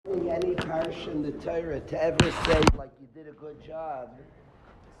Any parish in the Torah to ever say like you did a good job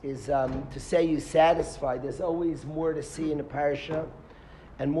is to say you're satisfied. There's always more to see in a parasha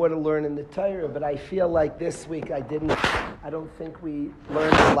and more to learn in the Torah. But I feel like this week I don't think we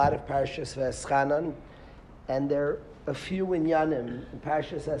learned a lot of parashas v'eschanan, and there are a few inyanim in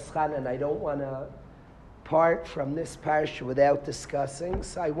parashas v'eschanan I don't want to part from this parasha without discussing.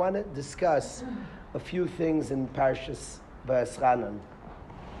 So I want to discuss a few things in parashas v'eschanan.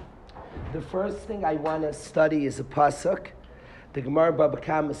 The first thing I want to study is a pasuk. The Gemara Baba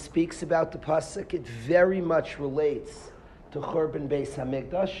Kama speaks about the pasuk. It very much relates to Churban Beis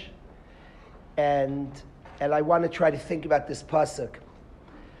Hamikdash, and I want to try to think about this pasuk.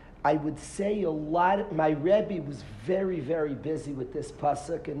 I would say my Rebbe was very, very busy with this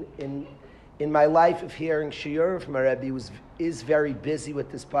pasuk, and in my life of hearing shiur from my Rebbe is very busy with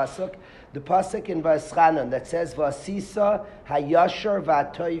this pasuk. The pasuk in V'eschanan that says V'asisa hayashar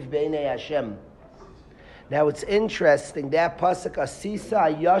v'atoiv b'nei Hashem. Now it's interesting that pasuk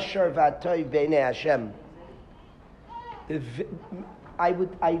Asisa hayashar v'atoiv b'nei Hashem. I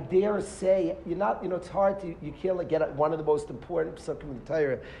dare say it's hard to you can't get at one of the most important pasukim in the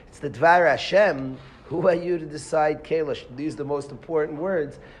Torah. It's the Dvar Hashem. Who are you to decide, Kalish? These are the most important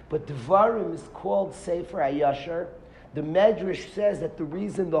words. But Dvarim is called Sefer HaYashar. The Medrash says that the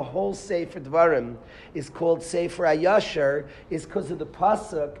reason the whole Sefer Dvarim is called Sefer HaYashar is because of the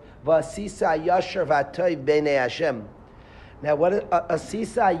pasuk V'asisa HaYashar v'atoiv b'nei Hashem. Now, what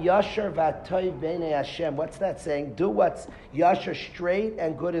Asisa Yashar v'atoiv b'nei Hashem? What's that saying? Do what's Yashar, straight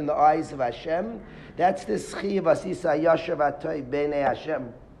and good in the eyes of Hashem. That's the Schi of Asisa Yashar v'atoiv b'nei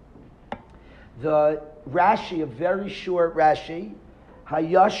Hashem. The Rashi, a very short Rashi,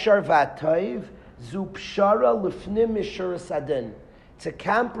 Hayashar v'atoiv zu pshara lifnim mishuras adin. It's a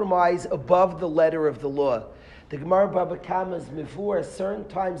compromise above the letter of the law. The Gemara Baba Kama's mivur. Certain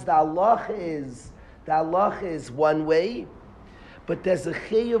times the halacha is one way. But there's a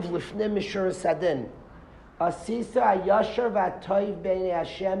chiyuv lifnim mishuras adin. Asisa hayashar v'atoiv b'nei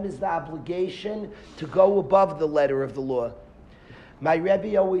Hashem is the obligation to go above the letter of the law. My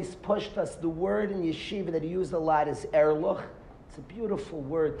Rebbe always pushed us. The word in yeshiva that he used a lot is erluch. It's a beautiful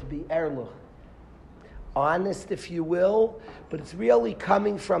word to be erluch. Honest, if you will, but it's really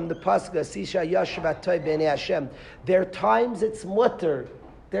coming from the pasuk Asisa hayashar v'atoiv b'nei Hashem. There are times it's mutter.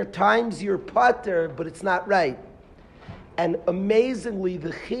 There are times you're pater, but it's not right. And amazingly, the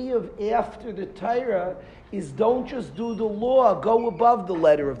chiyuv after the Torah is don't just do the law, go above the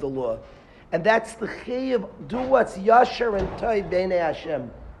letter of the law. And that's the chiyuv, do what's yashar and toiv b'nei Hashem.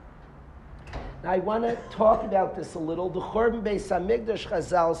 Now I want to talk about this a little. The Churban Beis Hamikdash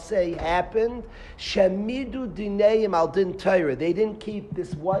Chazal say happened, shemidu dineim al din Torah. They didn't keep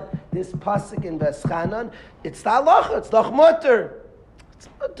this pasuk in V'eschanan. It's the halacha, it's the mutter. It's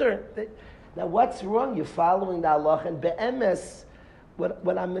mutter. Now, what's wrong? You're following the halacha, and be'emes,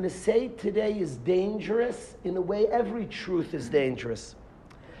 what I'm going to say today is dangerous. In a way, every truth is dangerous.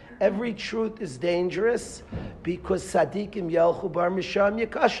 Every truth is dangerous because tzaddikim yelchu bar misham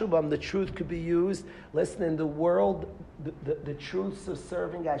yakashu bam. The truth could be used. Listen, in the world, the truths of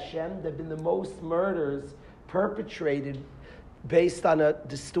serving Hashem, there have been the most murders perpetrated based on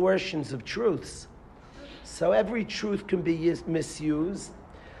distortions of truths. So every truth can be misused.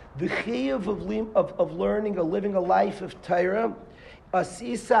 The chiyuv of learning or living a life of Torah,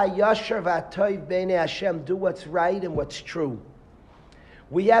 asisa yashar v'atoiv b'nei Hashem, do what's right and what's true.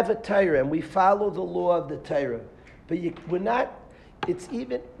 We have a Torah and we follow the law of the Torah, but we're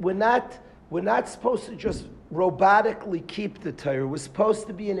not supposed to just robotically keep the Torah. We're supposed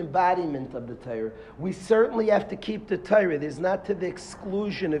to be an embodiment of the Torah. We certainly have to keep the Torah. There's not to the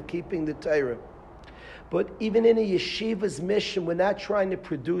exclusion of keeping the Torah. But even in a yeshiva's mission, we're not trying to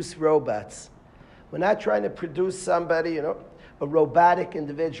produce robots. We're not trying to produce somebody, a robotic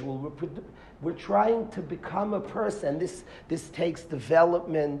individual. We're trying to become a person. This takes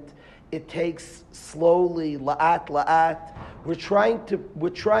development. It takes slowly, la'at. We're trying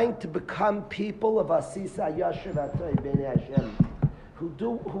to become people of Asisa Yashar v'atoiv b'nei Hashem,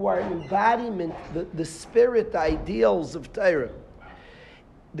 who are an embodiment, the spirit, the ideals of Torah.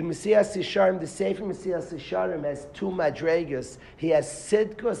 The Mesilas Yesharim, the Sefer Mesilas Yesharim has two madregas. He has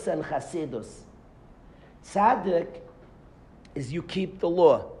Sidkus and Chasidus. Tzaddik is you keep the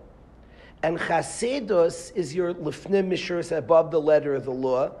law. And Chasidus is your lifnim mishuras, above the letter of the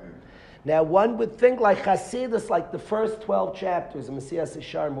law. Now one would think like Chasidus, like the first 12 chapters of Mesilas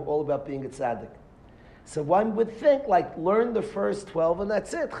Yesharim are all about being a tzaddik. So one would think like learn the first 12 and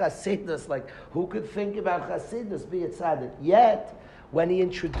that's it. Chasidus, like who could think about Chasidus, be a tzaddik? Yet, when he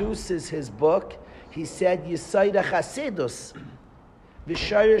introduces his book, he said, Yisoida Chasidus.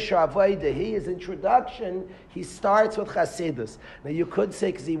 V'shayrish avoda. His introduction, he starts with Chasidus. Now you could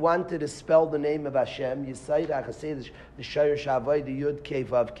say, because he wanted to spell the name of Hashem, Yisayid HaChasidus, V'shayrish avoda, Yud Kei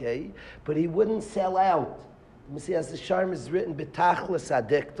Vav Kei, but he wouldn't sell out. You see, as the Sharm is written, B'tachlis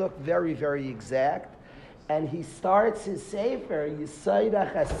Adiktuk, very, very exact. And he starts his sefer, Yisayid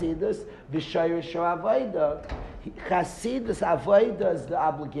HaChasidus, V'shayrish avoda. Chasidus avoda is the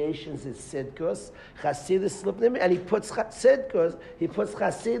obligations, is tzidkus. Chasidus lipnim, and he puts tzidkus. He puts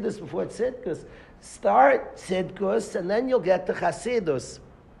chasidus before tzidkus. Start tzidkus, and then you'll get to chasidus.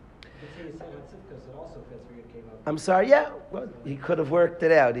 I'm sorry. Yeah, well, he could have worked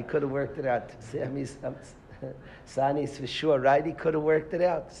it out. Sani's for sure, right? He could have worked it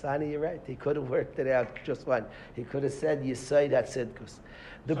out. Sani, you're right. He could have worked it out just one. He could have said, "You say that tzidkus."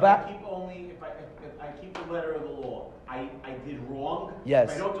 So I keep only if I keep the letter of the law. I did wrong. Yes.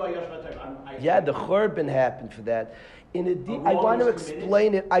 If I don't do Ayyash yeah, the Churban happened for that. In a I want to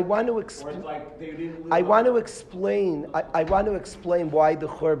explain it. I want to explain. I want to explain. I want to explain why the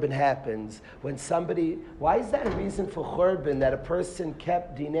Churban happens when somebody. Why is that a reason for Churban that a person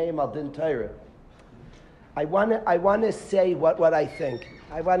kept Dinei Al Din Torah? I want to say what I think.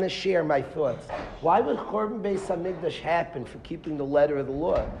 I want to share my thoughts. Why would Churban Beis Hamikdash happen for keeping the letter of the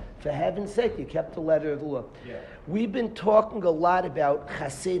law? For heaven's sake, you kept the letter of the law. Yeah. We've been talking a lot about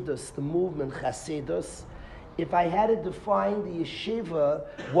Chasidus, the movement Chasidus. If I had to define the yeshiva,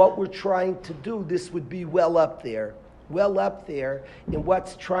 what we're trying to do, this would be well up there in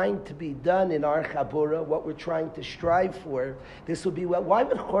what's trying to be done in our Chabura, what we're trying to strive for. This would be well. Why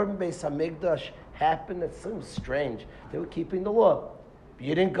would Churban Beis Hamikdash happen? It seems strange. They were keeping the law.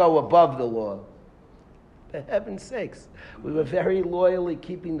 You didn't go above the law. For heaven's sakes. We were very loyally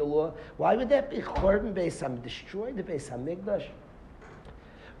keeping the law. Why would that be Churban Beis Hamikdash? Destroy the Beis Hamikdash?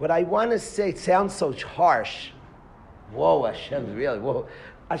 What I want to say, it sounds so harsh. Whoa, Hashem's really, whoa.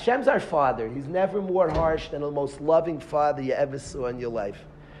 Hashem's our Father. He's never more harsh than the most loving Father you ever saw in your life.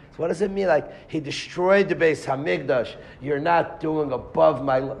 So what does it mean? Like, he destroyed the Beis Hamikdash. You're not doing above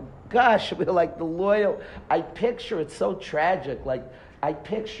my... Gosh, we're like the loyal... I picture it so tragic. Like, I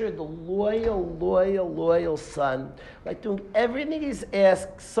picture the loyal son, like doing everything he's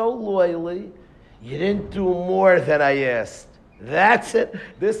asked so loyally. You didn't do more than I asked. That's it.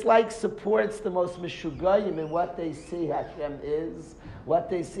 This like supports the most meshugayim in what they see Hashem is, what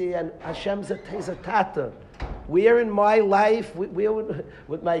they see, and Hashem's a tata. We're in my life, we're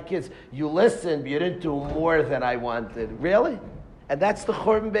with my kids. You listened, but you didn't do more than I wanted. Really? And that's the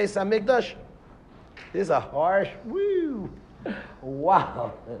Churban Beis Hamikdash. This is a harsh, woo.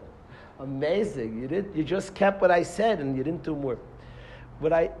 Wow, amazing! You just kept what I said, and you didn't do more.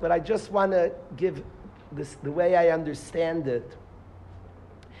 But I just want to give this the way I understand it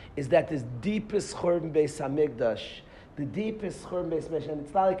is that this deepest Churban Beis Hamikdash, the deepest Churban Beis Hamikdash, and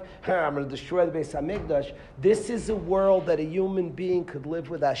it's not like I'm going to destroy the Beis Hamikdash. This is a world that a human being could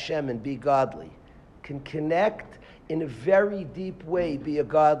live with Hashem and be godly, can connect in a very deep way, be a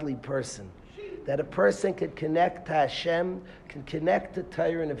godly person. That a person could connect to Hashem, can connect to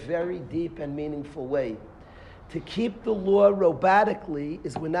Torah in a very deep and meaningful way. To keep the law robotically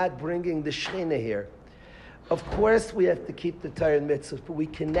is we're not bringing the Shekhinah here. Of course we have to keep the Torah and mitzvahs, but we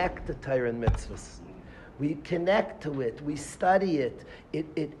connect to Torah and mitzvahs. We connect to it, we study it,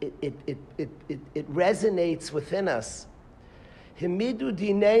 it resonates within us. Himidu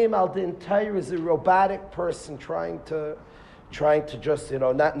dineim al din Torah is a robotic person trying to just,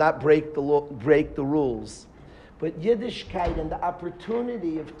 not break the rules. But Yiddishkeit and the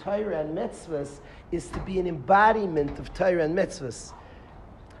opportunity of Torah and mitzvahs is to be an embodiment of Torah and mitzvahs.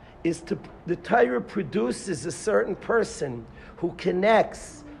 The Torah produces a certain person who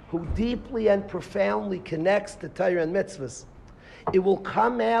connects, who deeply and profoundly connects to Torah and mitzvahs. It will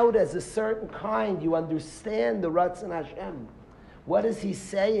come out as a certain kind. You understand the Ratzon Hashem. What is he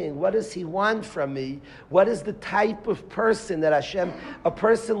saying? What does he want from me? What is the type of person that Hashem... A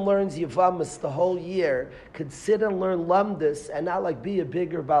person learns Yavamas the whole year, could sit and learn Lamdas and not like be a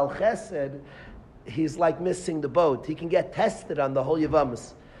bigger Baal Chesed. He's like missing the boat. He can get tested on the whole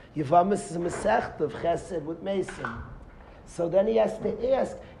Yavamas. Yavamas is a Masech of Chesed with Mason. So then he has to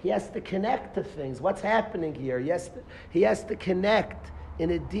ask, he has to connect to things. What's happening here? He has to connect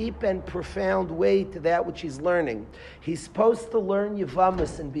in a deep and profound way to that which he's learning. He's supposed to learn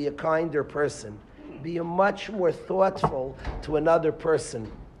Yavamas and be a kinder person, be a much more thoughtful to another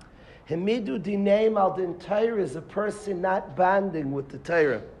person. Himidu dineim al din Torah is a person not bonding with the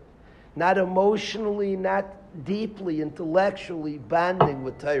Torah, not emotionally, not deeply, intellectually bonding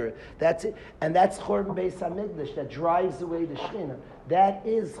with Torah. That's it. And that's Churban Beis Hamikdash, that drives away the Shekhinah. That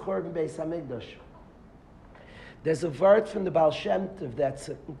is Churban Beis Hamikdash. There's a vert from the Baal Shem Tov that's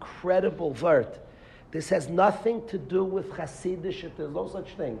an incredible vert. This has nothing to do with Hasidish. There's no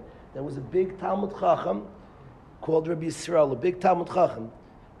such thing. There was a big Talmud Chacham called Rabbi Yisrael, a big Talmud Chacham.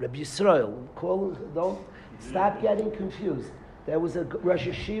 Rabbi Yisrael. Don't stop getting confused. There was a Rosh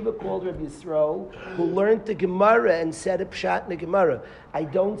Yeshiva called Rabbi Yisrael who learned the Gemara and said a pshat in the Gemara. I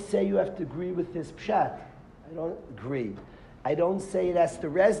don't say you have to agree with this pshat. I don't agree. I don't say it has to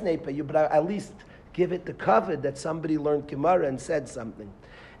resonate by you, but I at least give it the covet that somebody learned Gemara and said something.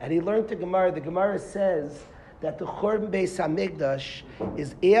 And he learned the Gemara. The Gemara says that the Churban Beis Hamikdash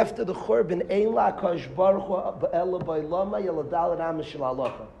is after the Churban Ein La Kosh Baruch Hu Ela B'Ilama Yeladal Rama Shel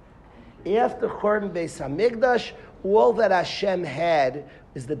Halacha. After Churban Beis Hamikdash, all that Hashem had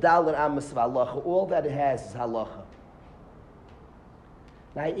is the Dalet Amos of Halacha. All that it has is Halacha.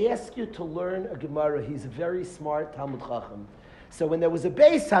 Now I ask you to learn a Gemara. He's a very smart Talmud Chacham. So when there was a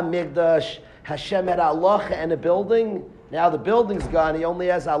Beis Hamikdash, Hashem had Halacha and a building. Now the building's gone. He only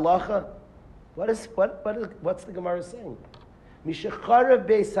has Halacha. What's the Gemara saying? Mishacharav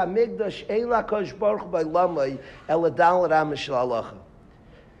Beis Hamikdash Eila Kosh Baruch B'Lamay Eladal Ram Shel Halacha.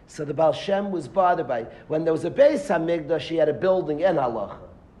 So the Baal Shem was bothered by when there was a Beis Hamikdash, he had a building and Halacha.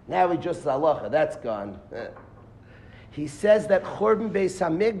 Now he just has Halacha. That's gone. He says that Churban Beis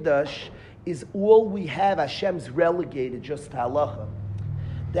Hamikdash is all we have. Hashem's relegated just to Halacha.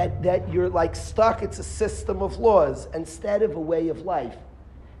 That you're like stuck. It's a system of laws instead of a way of life.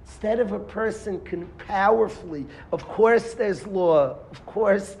 Instead of a person can powerfully, of course there's law,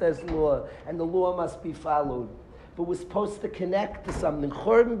 and the law must be followed. But we're supposed to connect to something.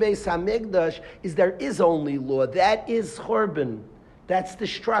 Churban Beis Hamikdash is there is only law. That is Churban. That's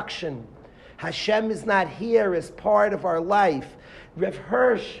destruction. Hashem is not here as part of our life. Rav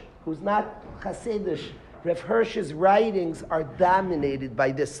Hirsch, who's not Hasidish, Rav Hirsch's writings are dominated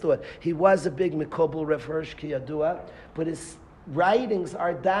by this thought. He was a big Mekubal, Rav Hirsch Ki Yadua, but his writings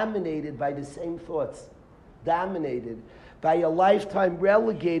are dominated by the same thoughts. Dominated by a lifetime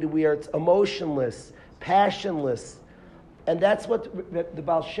relegated where it's emotionless, passionless. And that's what the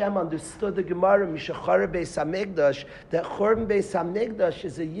Baal Shem understood the Gemara, Mishachar Beis Hamikdash, that Churban Beis Hamikdash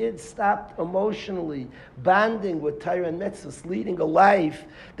is a Yid stopped emotionally, bonding with Torah and Mitzvahs, leading a life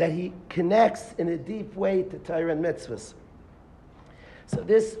that he connects in a deep way to Torah and Mitzvahs. So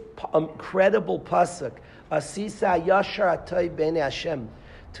this incredible pasuk, Asisa Yashar Atay B'nei Hashem,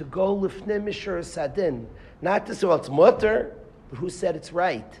 to go Lifnei Mishur Sadin, not to say, well, it's mutter, but who said it's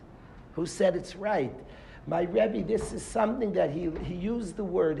right? Who said it's right? My Rebbe, this is something that he used the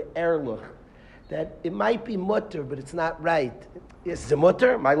word erluch, that it might be mutter, but it's not right. Is it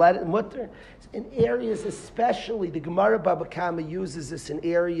mutter? My Latin mutter? In areas, especially, the Gemara Baba Kama uses this in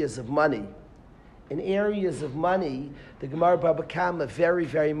areas of money. In areas of money, the Gemara Baba Kama very,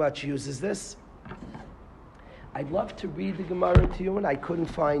 very much uses this. I'd love to read the Gemara to you, and I couldn't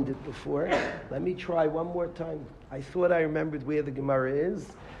find it before. Let me try one more time. I thought I remembered where the Gemara is.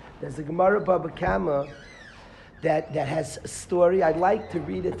 There's a Gemara Baba Kama that has a story. I'd like to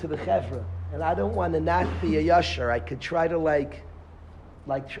read it to the Chevra, and I don't want to not be a Yashar. I could try to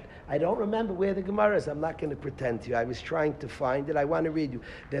I don't remember where the Gemara is. I'm not going to pretend to you. I was trying to find it. I want to read you.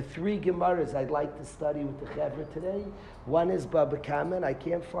 There are 3 Gemaras I'd like to study with the Chevra today. One is Baba Kama, and I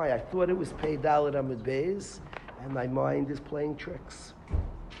can't find. I thought it was Pei Dalet Amud Beis, and my mind is playing tricks.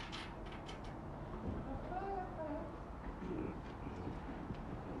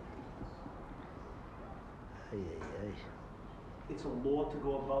 It's a law to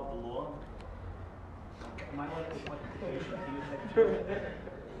go above the law. Am I allowed to be confused?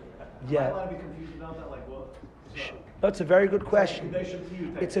 Yeah. Am I allowed to be confused about that? Like what? That's a very good question.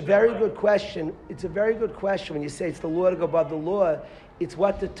 It's a very good question. It's a very good question when you say it's the law to go above the law. It's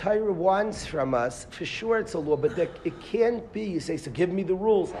what the Torah wants from us. For sure it's a law, but it can't be. You say, so give me the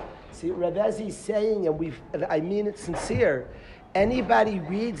rules. See, Rav Ezi's saying, and I mean it sincere, anybody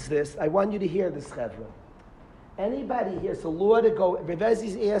reads this, I want you to hear this, Chevra. Anybody here, it's a law to go, Rav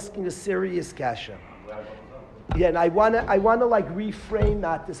Ezi's asking a serious kasha. Yeah, and I want to like reframe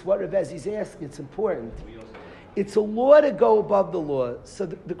that, this, what Rav Ezi's asking, it's important. It's a law to go above the law. So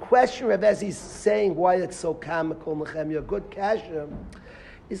the question Rav Ezi's saying, why it's so comical, Nehemiah, good kasha,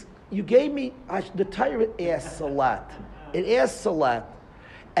 is you gave me, the Torah asks a lot. It asks a lot.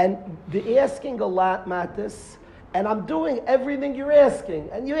 And the asking a lot, Matis, and I'm doing everything you're asking.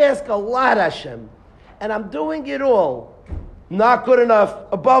 And you ask a lot, Hashem. And I'm doing it all. Not good enough,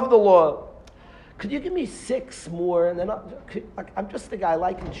 above the law. Could you give me 6 more? And then I'm just a guy, I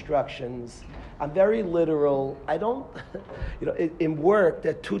like instructions. I'm very literal. I don't, in work,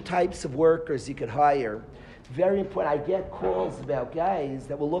 there are 2 types of workers you could hire. very important. I get calls about guys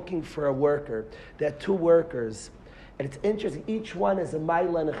that were looking for a worker. There are two workers. And it's interesting. Each one is a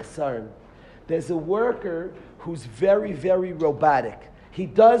Maila and a Chesaron. There's a worker who's very, very robotic. He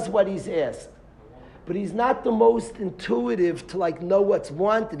does what he's asked. But he's not the most intuitive to like know what's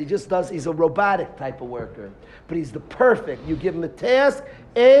wanted. He just does, he's a robotic type of worker. But he's the perfect. You give him a task,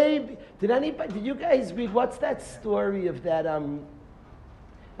 did you guys read, what's that story of that,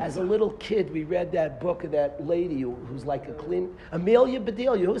 as a little kid, we read that book of that lady who's like a clean, Amelia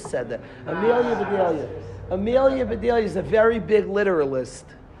Bedelia, who said that? Amelia Bedelia. Amelia Bedelia is a very big literalist.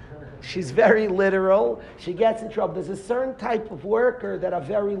 She's very literal. She gets in trouble. There's a certain type of worker that are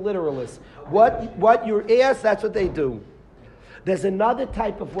very literalist. What you're asked, that's what they do. There's another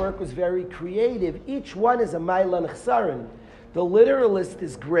type of worker who's very creative. Each one is a Mailan Chsarin. The literalist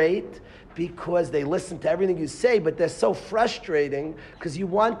is great because they listen to everything you say, but they're so frustrating because you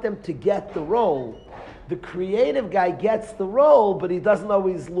want them to get the role. The creative guy gets the role, but he doesn't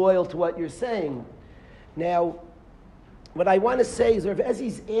always loyal to what you're saying. Now, what I want to say is, as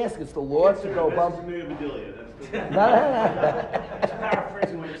he's asking, it's the law to go above. That's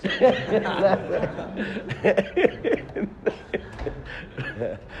paraphrasing what you're saying.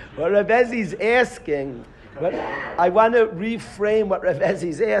 What Rav Ezi's asking, I want to reframe what Rav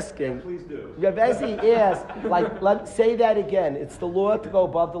Ezi's asking. Yeah, please do. Rav Ezi asked, let's say that again. It's the law to go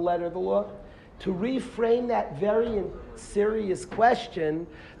above the letter of the law. To reframe that very serious question,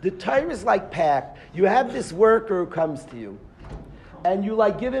 the Torah is like packed. You have this worker who comes to you, and you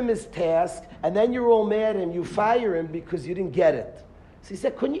give him his task, and then you're all mad at him. You fire him because you didn't get it. So he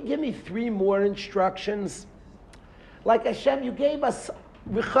said, couldn't you give me 3 more instructions? Like Hashem, you gave us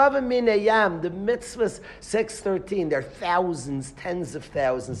V'chava min ayam, the mitzvahs 613. There are thousands, tens of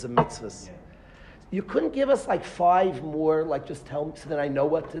thousands of mitzvahs. You couldn't give us 5 more, just tell me so that I know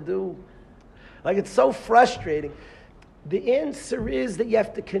what to do? It's so frustrating. The answer is that you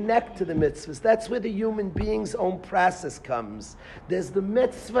have to connect to the mitzvahs. That's where the human being's own process comes. There's the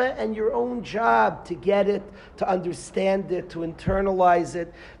mitzvah and your own job to get it, to understand it, to internalize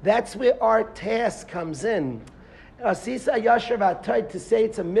it. That's where our task comes in. Asisa Yashav Atayt, to say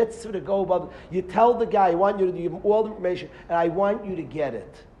it's a mitzvah to go above. You tell the guy, I want you to give him all the information, and I want you to get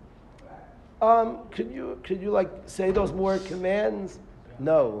it. Could you say those more commands?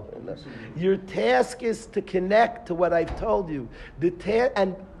 No. Your task is to connect to what I've told you.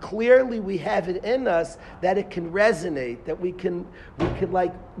 And clearly we have it in us that it can resonate, that we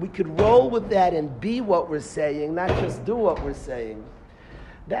could roll with that and be what we're saying, not just do what we're saying.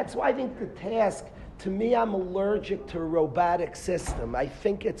 That's why I think the task, to me, I'm allergic to a robotic system. I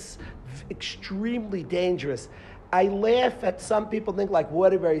think it's extremely dangerous. I laugh at some people think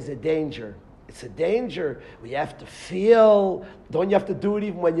Waterbury is a danger. It's a danger. We have to feel. Don't you have to do it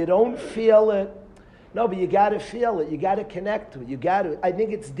even when you don't feel it? No, but you got to feel it. You got to connect to it. You got to. I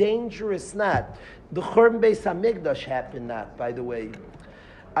think it's dangerous not. The Churban Beis HaMikdash happened not, by the way.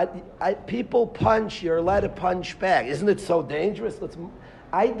 People punch. You're allowed to punch back. Isn't it so dangerous?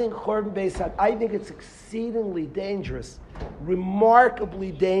 I think Churban Beis HaMikdash, I think it's exceedingly dangerous, remarkably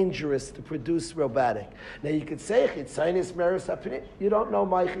dangerous to produce robotic. Now you could say chitzainis meres hapnim. You don't know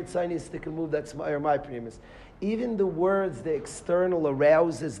my chitzainis that can move. That's my premise. Even the words, the external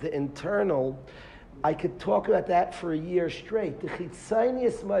arouses the internal. I could talk about that for a year straight. The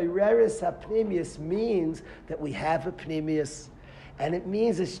chitzainis meres hapnimius means that we have a pnimius, and it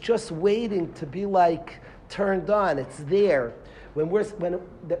means it's just waiting to be turned on. It's there. When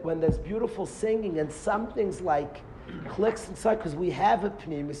there's beautiful singing and something's clicks inside, because we have a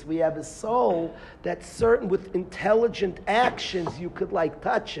pnimis, we have a soul that's certain with intelligent actions you could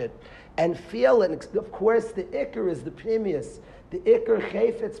touch it and feel it. And of course, the ikar is the pnimius. The ikar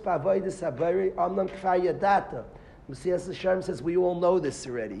chayfetz b'avodas habari amnam kfar yadata. Messias Hashem says we all know this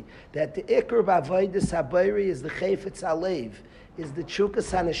already. That the ikar b'avodas habari is the chayfetz alev, is the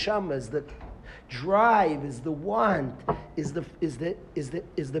chukas haneshama, is the drive, is the want, is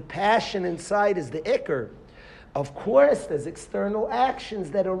the passion inside, is the ikar. Of course, there's external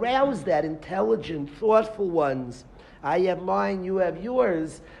actions that arouse that, intelligent, thoughtful ones. I have mine, you have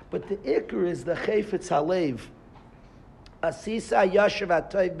yours, but the ikar is the chayfetz halev. Asisa Yashav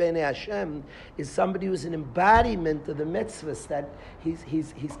Atayv B'nei Hashem is somebody who's an embodiment of the mitzvahs, that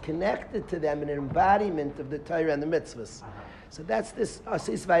he's connected to them, an embodiment of the Torah and the mitzvahs. So that's this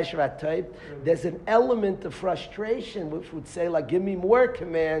Asis Vaishvat type. There's an element of frustration which would say, give me more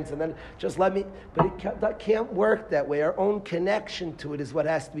commands and then just let me. But that can't work that way. Our own connection to it is what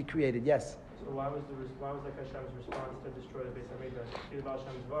has to be created. Yes? So why was Hashem's response to destroy the Beis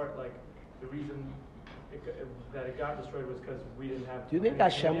HaMikdash? The reason that it got destroyed was because we didn't have. Do you think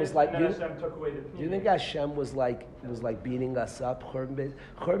Hashem was like? And then Hashem took away the. Do you think Hashem was like beating us up? Churban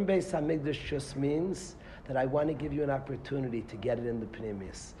Beis Hamikdash just means that I want to give you an opportunity to get it in the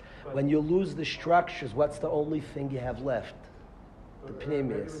Pneumius. When you lose the structures, what's the only thing you have left? The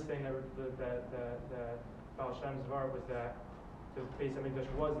Pneumius. Was saying that Baal Shem's Dvar was that the Beis Hamikdash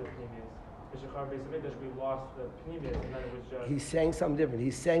was the Pneumius. B'Shachar Beis Hamikdash we lost the Pneumius, and then it was just. He's saying something different.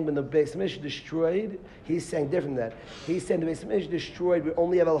 He's saying when the Beis Hamikdash destroyed, he's saying different than that. He's saying the Beis Hamikdash destroyed, we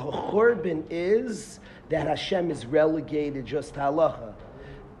only have a Churban is that Hashem is relegated just to halacha.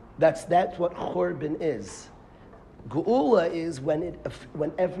 That's what Churban is. Geula is when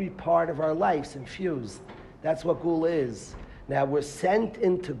every part of our life's infused. That's what Geula is. Now we're sent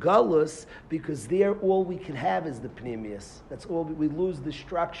into Galus because there all we can have is the Pneumius. That's all we lose the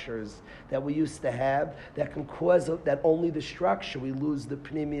structures that we used to have that can cause that only the structure we lose the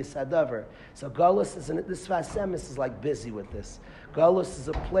Pneumius Hadavar. So Galus is this Vasemis is like busy with this. Galus is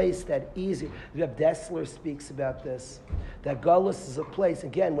a place that easy. Reb Dessler speaks about this. That Galus is a place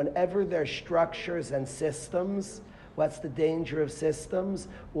again whenever there are structures and systems. What's the danger of systems?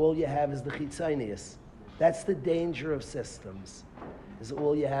 All you have is the Chitzonius. That's the danger of systems. Is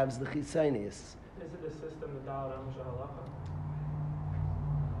all you have is the Chitzonius. Is it the system, the Daled Amos Halacha?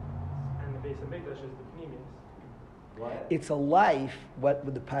 And the Beis Hamikdash is the Pneumius. What? It's a life, what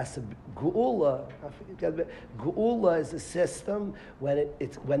with the passive Geula. Geula is a system when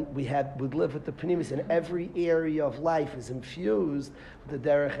we live with the Pneumius and every area of life is infused with the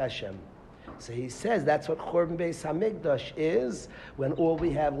Derech Hashem. So he says that's what Churban Beis Hamikdash is when all we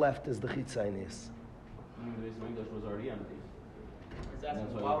have left is the Chitzonius. The Beis Hamikdash was already empty.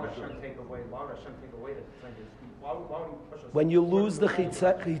 Why would Hashem take away the Chitzonius? Why would he push us? When you lose the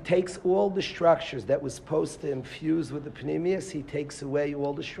Chitzonius, he takes all the structures that was supposed to infuse with the Pneumius, he takes away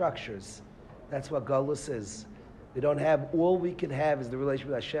all the structures. That's what Galus is. We don't have, all we can have is the relationship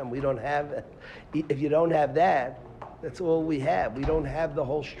with Hashem. We don't have, if you don't have that, that's all we have. We don't have the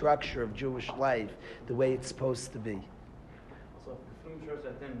whole structure of Jewish life the way it's supposed to be. So if the future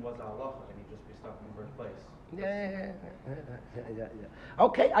that then was Allah, then he'd just be stuck in the first place. Yeah.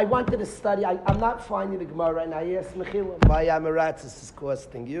 Okay, I wanted to study. I'm not finding the Gemara, and I asked Mechila, my Amaratzis is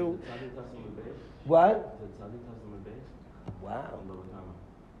costing you. What? Wow.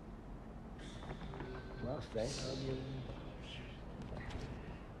 Well, thanks.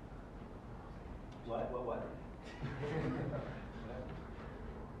 What?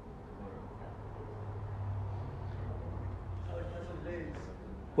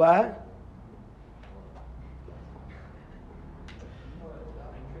 What?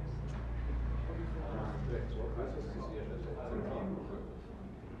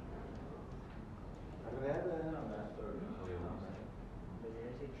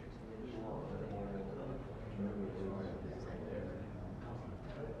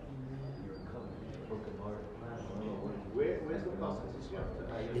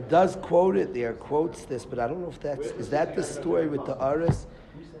 It does quote it there, quotes this, but I don't know if is that the story with the Aris?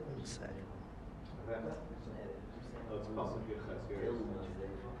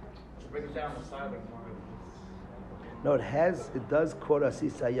 No, it does quote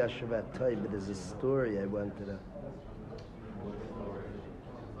Asisa Yashavat Toy, but there's a story I wanted to.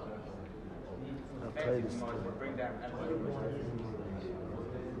 I'll tell you the story.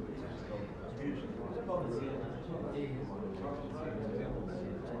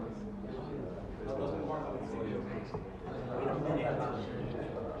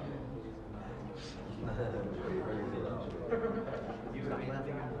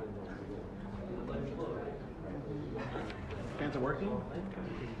 Fans are working?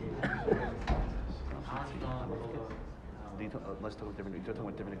 Let's talk with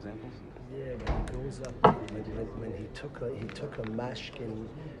different examples. Yeah, when he goes up, when he took a mashkin,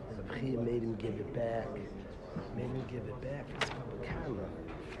 and he made him give it back. It's public camera.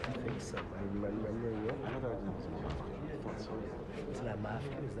 I think so. I remember it. Another example. It's not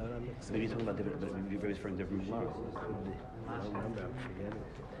mashkin. Is that what I'm mixing? Maybe you're talking about different, but maybe referring to different Gemara. Could be. I don't remember. I'm forgetting.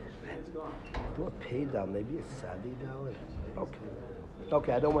 Do a pay down. Maybe a Sadi down.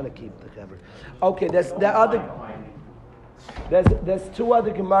 Okay. I don't want to keep the cover. Okay. There's two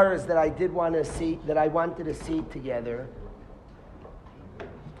other Gemaras that I did want to see, that I wanted to see together.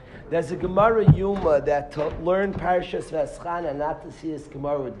 There's a Gemara Yuma that to learn Parashas V'eschana, not to see this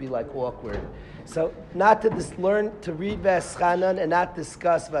Gemara would be like awkward. So not to learn to read V'eschana and not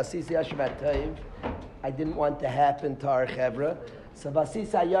discuss Vasisa Yashav Toiv, I didn't want to happen to our Chevra. So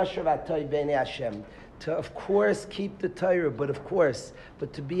Vasisa Yashav Toiv B'nei Hashem. To, of course, keep the Torah, but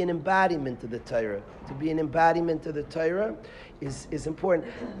to be an embodiment of the Torah. To be an embodiment of the Torah is important.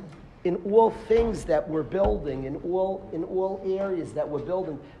 in all things that we're building, in all areas that we're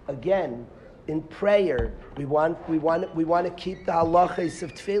building. Again, in prayer, we want to keep the halachas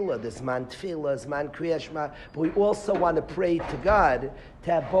of tefillah. There's man tefillah, man kriya shema, but we also want to pray to God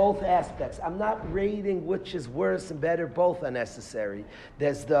to have both aspects. I'm not rating which is worse and better. Both are necessary.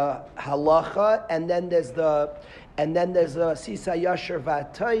 There's the halacha, and then there's the sisa yashar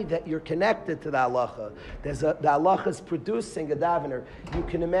v'atay that you're connected to the halacha. The halacha is producing a davener. You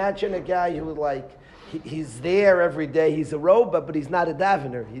can imagine a guy who he's there every day. He's a robot, but he's not a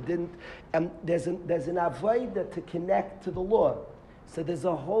davener. He didn't. There's an avodah to connect to the law. So there's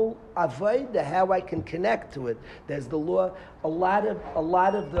a whole avodah how I can connect to it. There's the law. A lot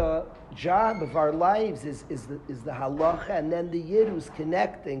of the job of our lives is the halacha, and then the yid who's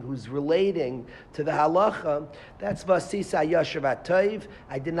connecting, who's relating to the halacha. That's vasisa yashav atayv.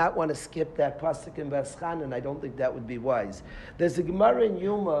 I did not want to skip that pasuk in Vaschan, and I don't think that would be wise. There's a Gemara in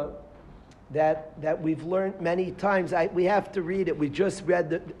Yuma that we've learned many times. We have to read it. We just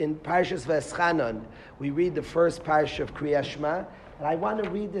read in Parshas Veschanan. We read the first parsha of Kriya Shema, and I want to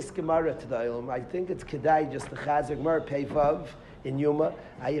read this Gemara to the Olam. I think it's Kedai, just the Chazar Gemara Peivav in Yuma.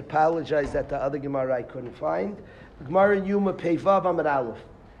 I apologize that the other Gemara I couldn't find. The Gemara in Yuma Peivav Amud Aleph.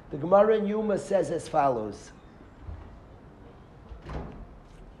 The Gemara in Yuma says as follows.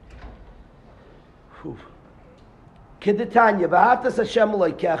 Kedetanya v'ahavtas Hashem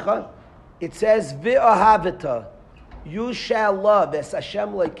Elokecha. It says, V'ahavita, you shall love as Hashem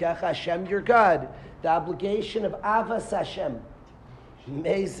Elokecha, Hashem your God. The obligation of Avas Hashem.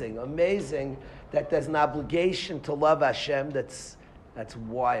 Amazing that there's an obligation to love Hashem. That's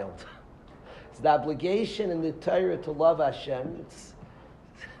wild. It's the obligation in the Torah to love Hashem.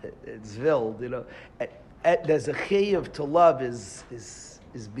 It's wild, you know. There's a chiyuv to love is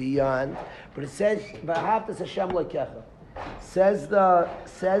beyond, but it says, V'ahavtas Hashem Elokecha. Says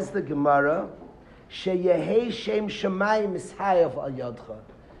the Gemara, Sheyehei Shem Shemayim Ishayav Al Yadcha.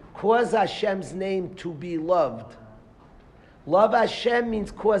 Cause Hashem's name to be loved. Love Hashem means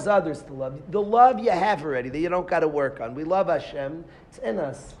cause others to love. The love you have already, that you don't got to work on. We love Hashem. It's in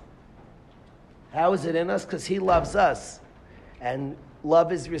us. How is it in us? Because He loves us. And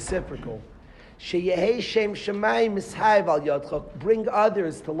love is reciprocal. Sheyehei Shem Shemayim Ishayav Al Yadcha. Bring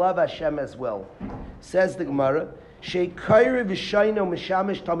others to love Hashem as well. Says the Gemara, learn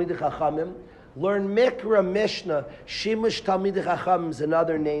Mikra Mishnah. Shimush Talmidei Chacham is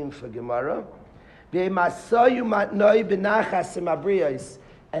another name for Gemara.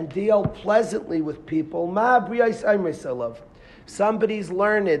 And deal pleasantly with people. Somebody's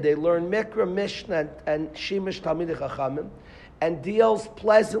learned, they learn Mikra Mishnah and Shimush Talmidei Chachamim, and deals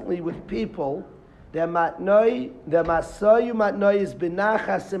pleasantly with people.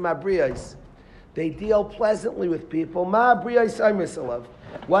 They deal pleasantly with people.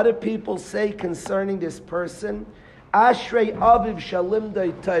 What do people say concerning this person? Ashrei Aviv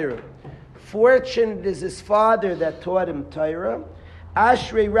Shalimdei Torah. Fortunate is his father that taught him Torah.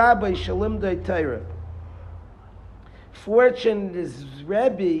 Ashrei Rabbi Shalimdei Torah. Fortunate is his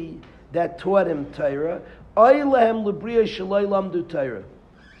Rebbe that taught him Torah. Oilehem Lebriya Shaloi Lamdu Torah.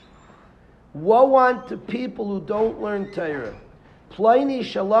 Woe unto people who don't learn Torah. Pliny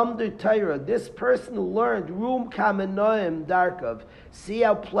Shalom du Torah, this person who learned, Rum Kamenoim Darkov, see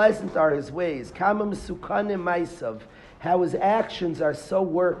how pleasant are his ways, Kamam Sukanim Maisav, how his actions are so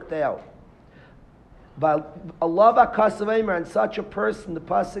worked out. But Allah Akasav and such a person, the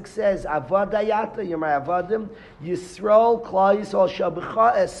Pasuk says, Avadayata, you're my Avadim, Yisrael Klal Yisrael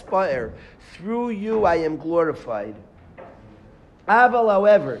Shabecha Espa'er, through you I am glorified. Aval,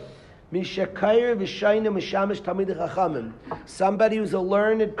 however, somebody who's a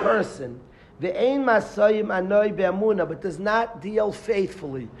learned person, but does not deal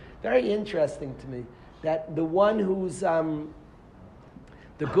faithfully. Very interesting to me that the one who's the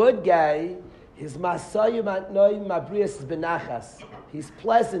good guy, his masayim atnoim mabrias benachas. He's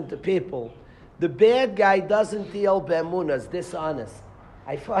pleasant to people. The bad guy doesn't deal be'emunah, is dishonest.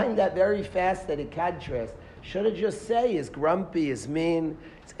 I find that very fast that it contrasts. Should I just say is grumpy, is mean?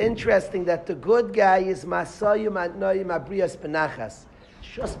 It's interesting that the good guy is masayim atnoim mabrias benachas.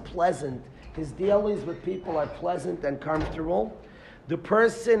 It's just pleasant. His dealings with people are pleasant and comfortable. The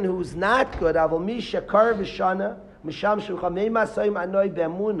person who's not good,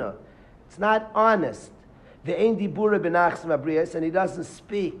 it's not honest. And he doesn't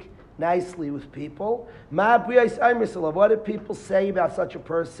speak nicely with people. What do people say about such a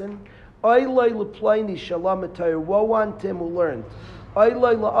person? Woe unto him who learned.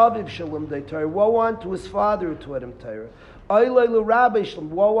 Woe unto his father who taught him Torah. Oiloi l'Rabbi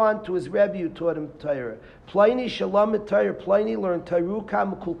Shalom, woe on to his Rebbe who taught him Torah. Pliny Shalom et Torah, Pliny learned Torah,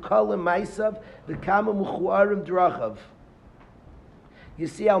 kam kulkalim maisav, the kama muchuarim drachav. You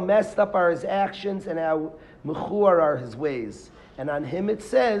see how messed up are his actions and how mechuar are his ways. And on him it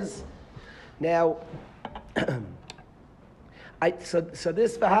says, now, so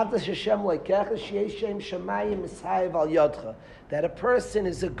this v'havdas Hashem loikecha she'eshem shamayim mishayev al yodcha, that a person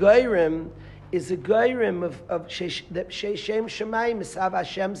is a goyrim of she'eshem shamayim mishav,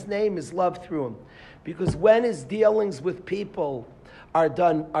 Hashem's name is loved through him, because when his dealings with people are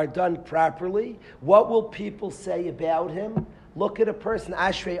done properly, what will people say about him? Look at a person,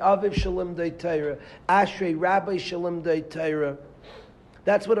 Ashrei Aviv Shalom Dei Torah, Ashrei Rabbi Shalom Dei Torah.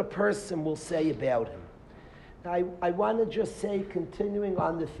 That's what a person will say about him. Now, I want to just say, continuing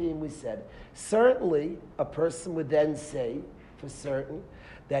on the theme we said, certainly a person would then say, for certain,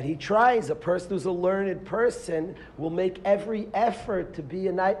 that he tries. A person who's a learned person will make every effort to be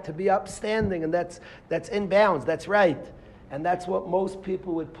upstanding, and that's in bounds. That's right, and that's what most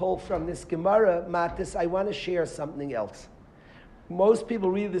people would pull from this Gemara. Matis, I want to share something else. Most people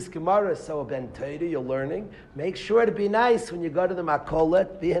read this Gemara, so ben Torah, you're learning. Make sure to be nice when you go to the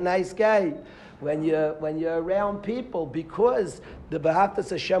makolet. Be a nice guy when you're around people, because the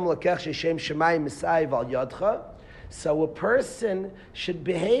B'haftas Hashem Lakech Shem Shemayim Misayiv Al Yodcha. So a person should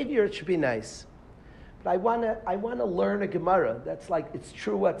behavior. It should be nice. But I wanna learn a Gemara. That's like, it's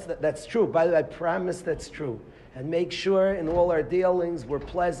true. That's true. By the way, I promise that's true. And make sure in all our dealings we're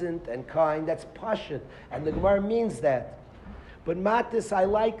pleasant and kind. That's pashut, and the Gemara means that. But Matis, I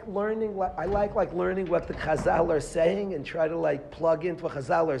like learning what the Chazal are saying and try to plug into what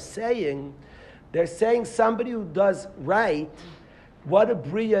Chazal are saying. They're saying somebody who does right, what a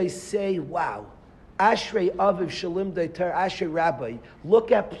Bria say, wow. Ashrei Aviv Shalom Dei Torah, Ashrei Rabbi.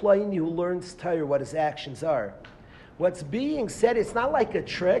 Look at Pliny who learns Torah, what his actions are. What's being said, it's not like a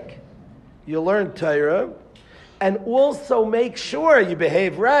trick. You learn Torah, and also make sure you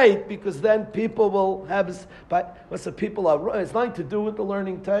behave right, because then people will have. But what's the people are? It's nothing to do with the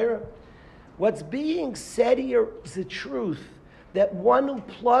learning Torah. What's being said here is the truth. That one who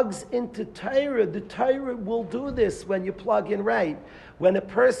plugs into Torah, the Torah will do this when you plug in right. When a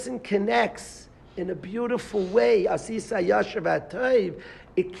person connects in a beautiful way, Asisa Yashav Atayv,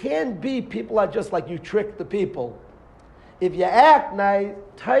 it can't be people are just like you trick the people. If you act nice,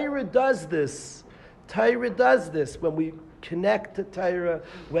 Torah does this. Torah does this. When we connect to Torah,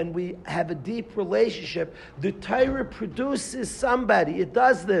 when we have a deep relationship, the Torah produces somebody. It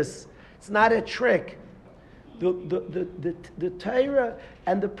does this. It's not a trick. The Torah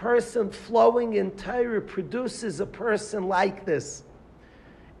and the person flowing in Torah produces a person like this.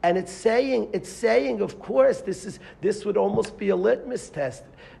 And it's saying, of course, this would almost be a litmus test.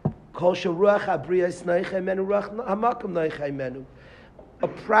 A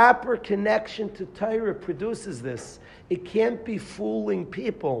proper connection to Torah produces this. It can't be fooling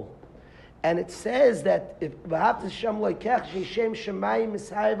people. And it says that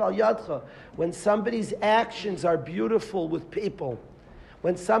when somebody's actions are beautiful with people,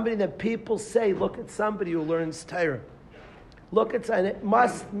 when somebody that people say, look at somebody who learns Torah. Look at, and it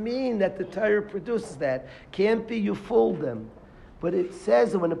must mean that the Torah produces that. Can't be you fooled them. But it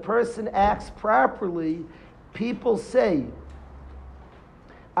says that when a person acts properly, people say,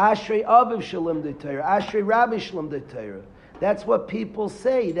 Ashrei Aviv Shalom de Torah, Ashrei Rabbi Shalom de Torah. That's what people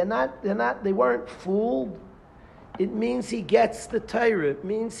say. They weren't fooled. It means he gets the Torah. It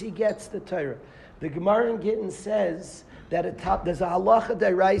means he gets the Torah. The Gemara in Gittin says that there's a halacha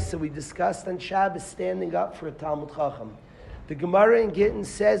d'oraisa we discussed on Shabbos, standing up for a Talmud Chacham. The Gemara in Gittin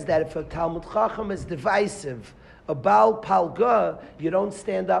says that if a Talmud Chacham is divisive, a Baal Palga, you don't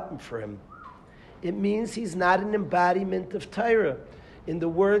stand up for him. It means he's not an embodiment of Torah. In the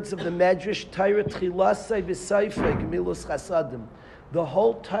words of the Medrash, Torah Tchilasai v'Seifei Gemilus Chasadim. The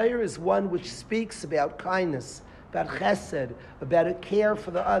whole Torah is one which speaks about kindness, about chesed, about a care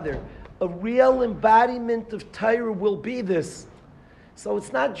for the other. A real embodiment of Torah will be this. So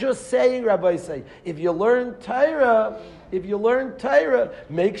it's not just saying, Rabbi say, if you learn Torah,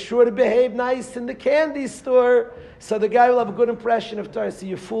 make sure to behave nice in the candy store, so the guy will have a good impression of Torah. So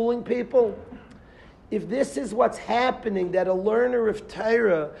you're fooling people? If this is what's happening, that a learner of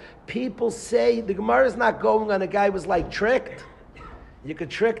Torah, people say, the Gemara is not going on a guy who was tricked. You could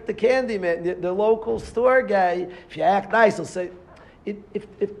trick the candy man, the local store guy. If you act nice, he'll say,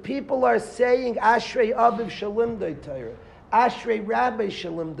 if people are saying, Ashrei Aviv Shalom Dei Torah, Ashrei Rabbi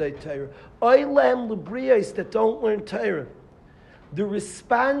Shalom Dei Torah, Oilem Lubriyos that don't learn Torah, the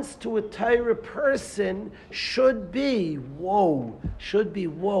response to a Torah person should be, whoa,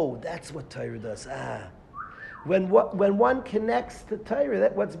 that's what Torah does. When one connects to Torah,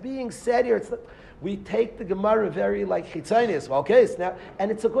 that what's being said here, we take the Gemara very like chitzonius. Well, okay, so now, and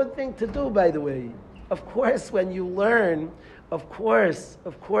it's a good thing to do, by the way. Of course, when you learn, of course,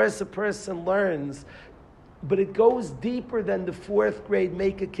 a person learns, but it goes deeper than the fourth grade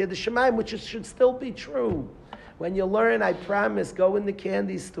make a kiddush shamayim, which should still be true. When you learn, I promise, go in the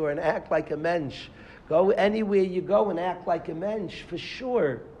candy store and act like a mensch. Go anywhere you go and act like a mensch, for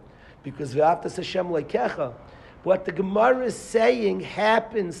sure. Because v'aftas Hashem lekecha. What the Gemara is saying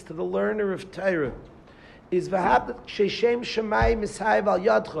happens to the learner of Torah. Is v'aftas sheshem shamayim ishayv al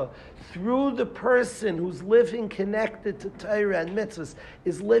yadcha. Through the person who's living connected to Torah and mitzvahs,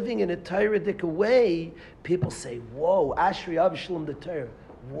 is living in a Torah-dic way, people say, whoa, Ashri Avshalom the Torah.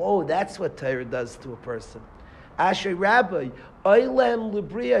 Whoa, that's what Torah does to a person. Ashri Rabbi, Oilem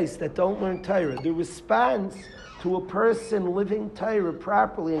Libriais that don't learn Torah. The response to a person living Torah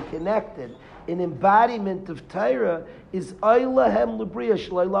properly and connected, an embodiment of Torah, is Oilahem Libriais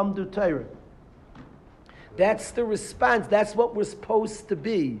Sh'Leilam Du Torah. That's the response. That's what we're supposed to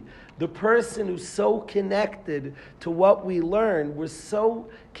be. The person who's so connected to what we learn, we're so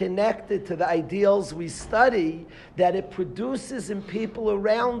connected to the ideals we study, that it produces in people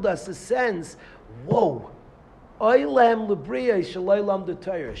around us a sense, whoa, Oilem Libriya Shalaylam the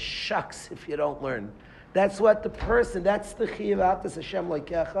Torah. Shucks if you don't learn. That's what the person, that's the Chiyuv Atas Hashem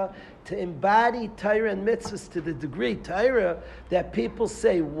Leikecha, to embody Torah and mitzvahs to the degree Torah that people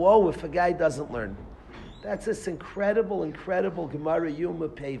say, whoa, if a guy doesn't learn. That's this incredible Gemara Yuma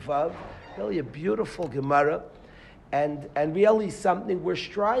Peivav, really a beautiful Gemara, and really something we're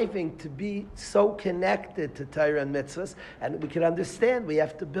striving to be so connected to Torah and mitzvahs, and we can understand we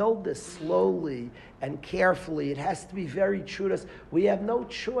have to build this slowly and carefully. It has to be very true to us. We have no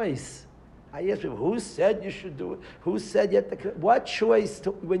choice. I ask people, who said you should do it? Who said you have to? What choice?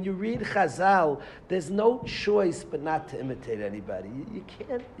 When you read Chazal, there's no choice but not to imitate anybody.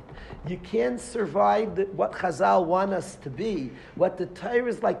 You can't survive what Chazal want us to be. What the Torah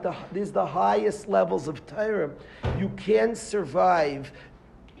is like, these the highest levels of Torah. You can't survive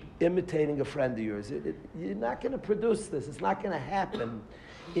imitating a friend of yours. You're not going to produce this. It's not going to happen.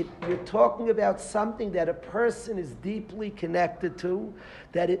 You're talking about something that a person is deeply connected to,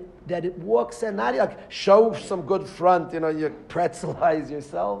 that it walks in, not like show some good front, you pretzelize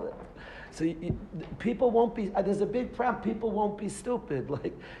yourself. So people won't be, there's a big problem, people won't be stupid.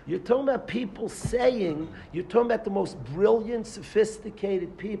 Like, you're talking about people saying, you're talking about the most brilliant,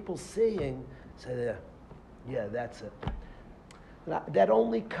 sophisticated people saying, yeah, that's it. That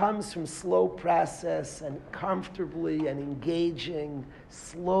only comes from slow process and comfortably and engaging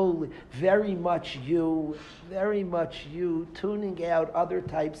slowly. Very much you, tuning out other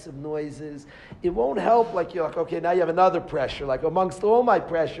types of noises. It won't help like you're like, okay, now you have another pressure. Like amongst all my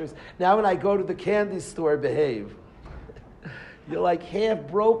pressures, now when I go to the candy store, behave. You're like half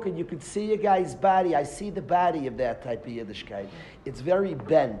broken. You could see a guy's body. I see the body of that type of Yiddishkeit. It's very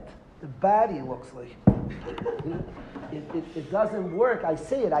bent. The body looks like... It doesn't work. I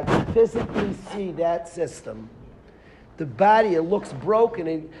see it. I can physically see that system. The body, it looks broken.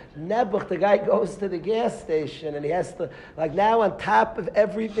 And Nebuch, the guy goes to the gas station and he has to, like now on top of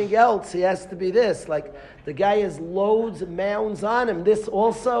everything else, he has to be this. Like the guy has loads of mounds on him. This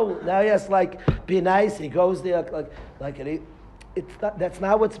also, now he has to like be nice. He goes there that's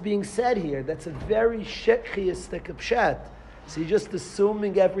not what's being said here. That's a very shekhiistic pshat. So you're just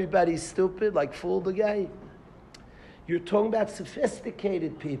assuming everybody's stupid, like fool the guy. You're talking about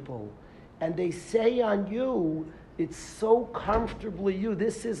sophisticated people, and they say on you, it's so comfortably you.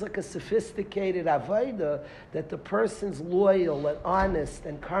 This is like a sophisticated avodah that the person's loyal and honest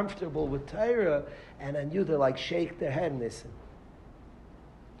and comfortable with Torah, and on you they like shake their head and listen.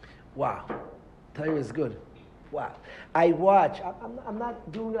 Wow, Torah is good. Wow. I watch, I'm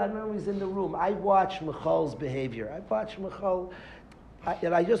not doing it, I remember he's in the room. I watch Michal's behavior. I watch Michal,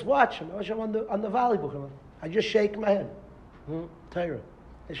 and I just watch him. I watch him on the volleyball. I just shake my head. Torah.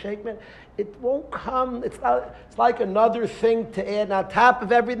 I shake my head. It won't come, it's like another thing to add. On top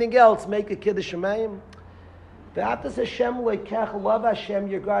of everything else, make a kiddush shamayim. V'atas Hashem leikech, love Hashem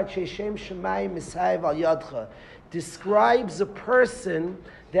your God, she'shem shamayim misayev al yadcha. Describes a person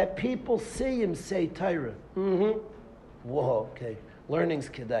that people see him say Torah. Whoa, okay. Learning's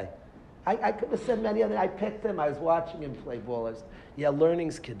kedai. I could have said many other, I picked him, I was watching him play ball. Yeah,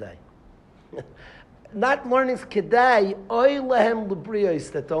 learning's kedai. Not learning's kedai, oy lehem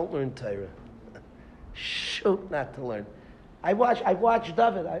lebriyos that don't learn Torah. Shoot, not to learn. I watched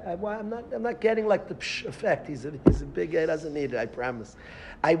David. I'm not getting like the psh effect. He's a big guy. Doesn't need it. I promise.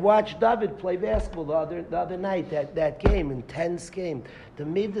 I watched David play basketball the other night. That game, intense game. The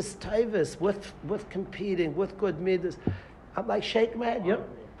midas taivas with competing with good midas. I'm like shake my head.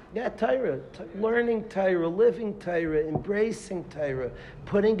 Yeah, Torah, learning Torah, living Torah, embracing Torah,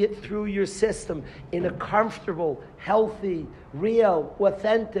 putting it through your system in a comfortable, healthy, real,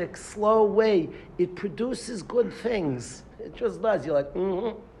 authentic, slow way. It produces good things. It just does. You're like,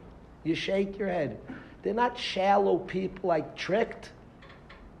 You shake your head. They're not shallow people like tricked.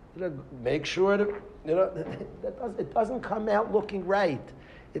 Make sure that, it doesn't come out looking right.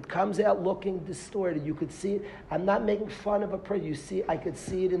 It comes out looking distorted. You could see it. I'm not making fun of a person. I could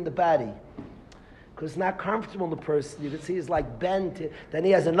see it in the body. Because it's not comfortable in the person. You could see it's like bent. Then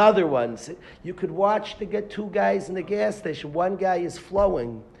he has another one. So you could watch to get two guys in the gas station. One guy is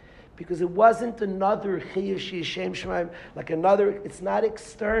flowing. Because it wasn't another chiyush yishem shemaim, like another, it's not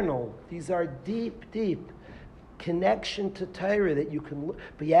external. These are deep, deep connection to Torah that you can,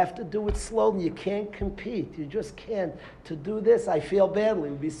 but you have to do it slowly. You can't compete. You just can't. To do this, I feel badly.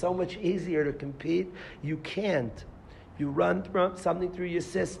 It would be so much easier to compete. You can't. You run something through your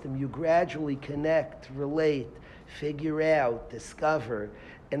system. You gradually connect, relate, figure out, discover.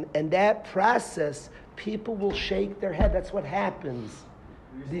 And that process, people will shake their head. That's what happens.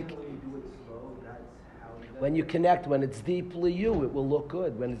 When you connect, when it's deeply you, it will look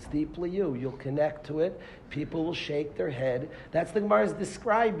good. When it's deeply you, you'll connect to it. People will shake their head. That's the Gemara is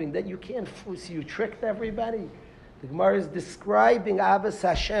describing, that you can't force. You tricked everybody. The Gemara is describing Avas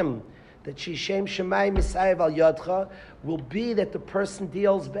Hashem, that Shishem Shemai Misayev Al Yadcha will be that the person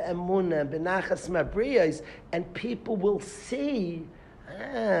deals be'emunah and benachas mabriyos, and people will see,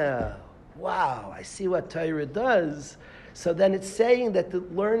 wow, I see what Torah does. So then it's saying that the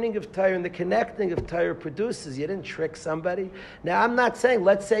learning of Torah and the connecting of Torah produces. You didn't trick somebody. Now, I'm not saying,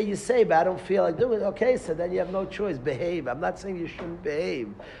 let's say you say, but I don't feel like doing it. Okay, so then you have no choice. Behave. I'm not saying you shouldn't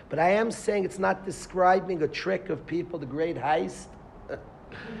behave. But I am saying it's not describing a trick of people, the great heist.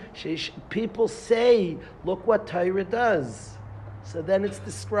 People say, look what Torah does. So then it's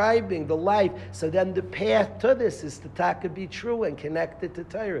describing the life. So then the path to this is to taka be true and connected to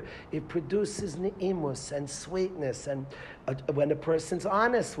Torah. It produces ni'imus and sweetness, and when a person's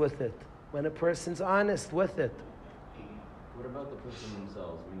honest with it. When a person's honest with it. What about the person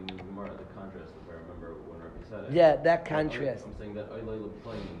themselves? Meaning the Gemara, the contrast, if I remember when Rabbi said it. Yeah, that contrast. I'm saying that Oilay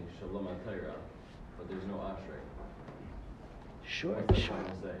Leplain, Shalom Torah, but there's no Ashrei. Sure, What's that sure. trying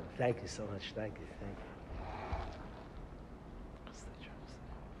to say? Thank you so much. Thank you.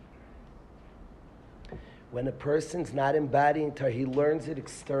 When a person's not embodying Torah, he learns it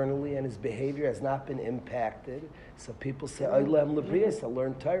externally and his behavior has not been impacted. So people say, I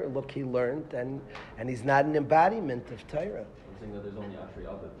learned Torah. Look, he learned, and he's not an embodiment of Torah. I'm saying that there's only Ashrei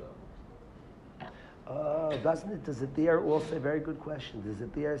of it, though. Doesn't it? Does it there also, very good question, does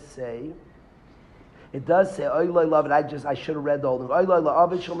it there say, it does say, Oiloi love it, I should have read the whole thing. Oiloi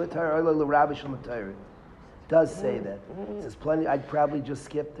la'avid shel Torah, Oiloi la'rabi shel Torah. It does say that. There's plenty, I'd probably just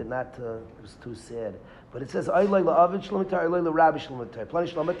skipped it, it was too sad. But it says, Oiloi la'avid shel Torah, Oiloi la'rabi shel Torah.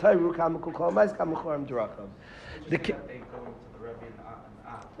 Plenty shel Torah, Rukam kukol mais kam chorim deracham.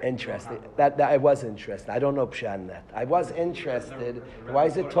 Interesting. That I was interested. I don't know pshat in that. I was interested. Why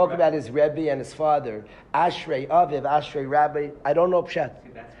does it talk about his Rebbe and his father? Ashrei Aviv, Ashrei Rabbi. I don't know pshat.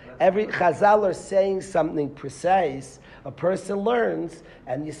 Every Chazal are saying something precise. A person learns,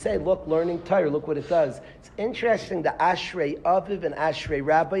 and you say, look, learning Torah, look what it does. It's interesting, the Ashrei Aviv and Ashrei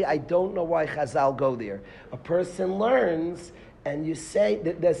Rabbi, I don't know why Chazal go there. A person learns, and you say,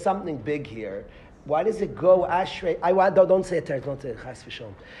 there's something big here. Why does it go Ashrei? Don't say it, don't say it, Chas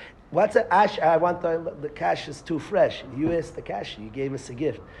v'shalom. What's an Ashrei? I want the cash is too fresh. You asked the cash, you gave us a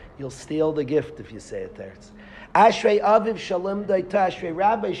gift. You'll steal the gift if you say it there. Ashrei Aviv Shalom Daita, Ashrei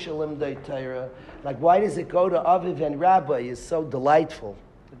Rabbi Shalom Daita. Like, why does it go to Aviv and Rabbi? It's so delightful.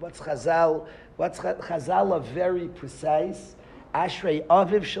 What's Chazal are very precise. Ashrei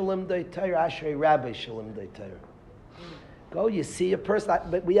Aviv Shalom Daita, Ashrei Rabbi Shalom Daita. Go, you see a person,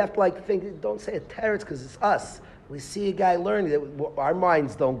 but we have to think, don't say a teretz because it's us. We see a guy learning, our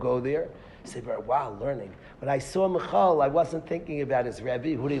minds don't go there. You say, wow, learning. When I saw Michal, I wasn't thinking about his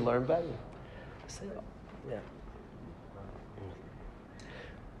Rebbe. Who did he learn by? I say, oh, yeah.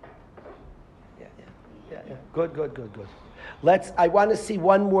 Yeah. Good. I want to see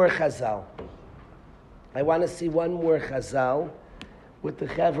one more chazal. With the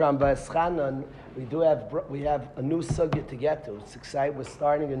Chevron Ba'eschanan, we have a new sugya to get to. It's exciting. We're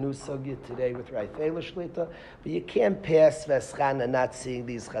starting a new sugya today with Raifela Shlita, but you can't pass V'eschana not seeing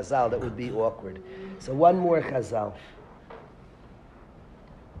these chazal. That would be awkward. So one more chazal.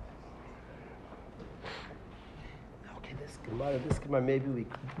 This Gemara, maybe we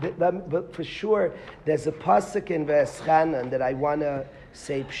but for sure, there's a pasuk in V'eschanan that I want to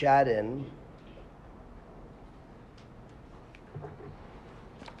say pshat in.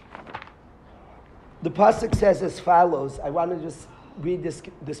 The pasuk says as follows. I want to just read this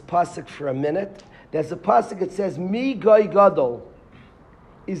pasuk for a minute. There's a pasuk that says, "Mi goy gadol."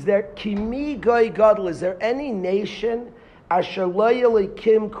 Is there ki mi goy gadol? Is there any nation asher lo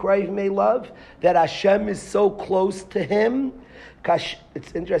yelikim krayv me'lav, that Hashem is so close to him?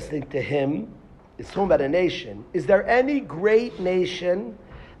 It's interesting to him. It's talking about a nation. Is there any great nation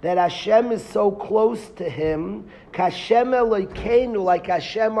that Hashem is so close to him? Kashem Elokeinu, like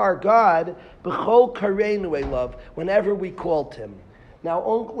Hashem our God, b'chol kareinu elav, whenever we called him. Now,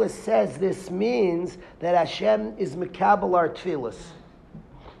 Onkelos says this means that Hashem is mekabel our tefillas.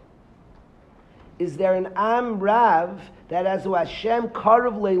 Is there an Am Rav that as Hashem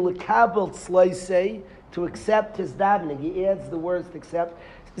karav lekabel tzloisei, to accept his davening? He adds the words to accept.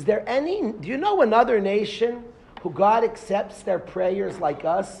 Is there any? Do you know another nation who God accepts their prayers like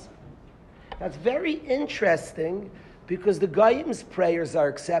us? That's very interesting because the Goyim's prayers are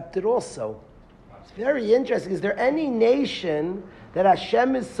accepted also. It's very interesting. Is there any nation that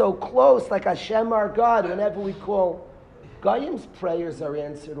Hashem is so close, like Hashem our God, whenever we call? Goyim's prayers are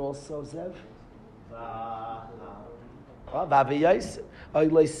answered also, Zev.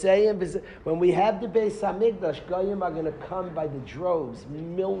 When we have the Beis Hamikdash, Goyim are going to come by the droves,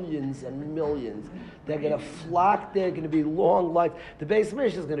 millions and millions. They're going to flock there, going to be long lines. The Beis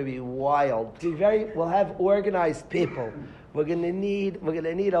Hamikdash is going to be wild. We'll have organized people. We're going to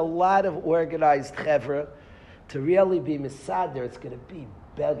need a lot of organized chevra to really be misader. It's going to be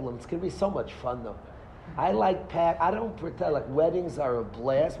bedlam. It's going to be so much fun though. I like I don't pretend like weddings are a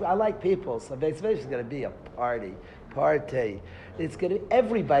blast. I like people, so Beis Hamikdash is going to be a party. It's going to.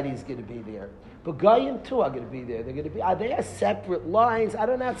 Everybody's going to be there. But Goyim too are going to be there. They're going to be. They have separate lines. I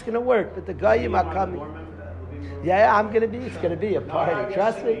don't know how it's going to work, but the Goyim are coming. Yeah, I'm going to be. It's going to be a party.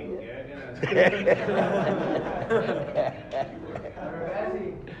 Trust me. It's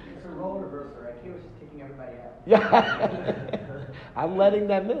a role reversal. Right? He was just kicking everybody out. Yeah. I'm letting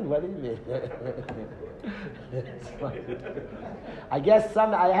them in. What do you mean? I guess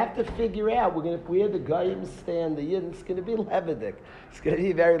I have to figure out. Where the Goyim stand. The Yidden, it's going to be Levidik. It's going to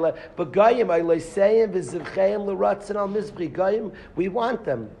be very. But Goyim, Goyim, we want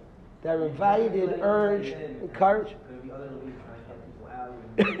them. They're invited, urged, encouraged.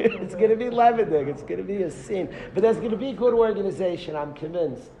 It's going to be Levidik. It's going to be a scene. But there's going to be good organization. I'm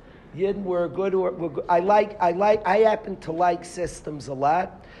convinced. Yidden, we're good. I happen to like systems a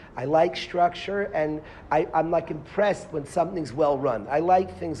lot. I like structure, and I'm like impressed when something's well run. I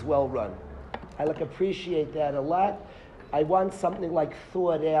like things well run. I appreciate that a lot. I want something like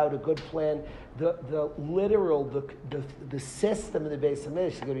thought out, a good plan. The system of the Beis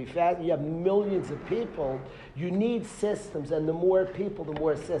Hamikdash is going to be fast. You have millions of people. You need systems, and the more people, the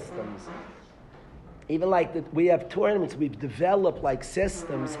more systems. Even like that, we have tournaments. We've developed like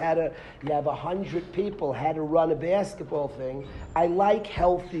systems. You have 100 people. How to run a basketball thing. I like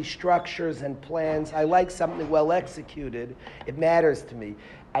healthy structures and plans. I like something well executed. It matters to me.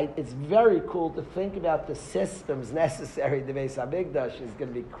 It's very cool to think about the systems necessary. The Beis Hamikdash is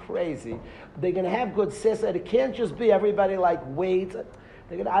going to be crazy. They're going to have good systems. It can't just be everybody like wait.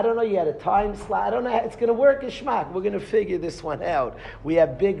 I don't know, you had a time slot. I don't know how it's going to work, Ishmak. We're going to figure this one out. We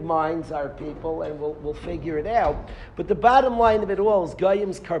have big minds, our people, and we'll figure it out. But the bottom line of it all is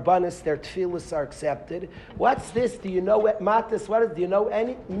Goyim's karbanis, their tefillas are accepted. What's this? Do you know what Matis? What is? Do you know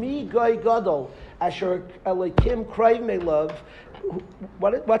any? Mi goy gadol asher elikim krayv me'lav.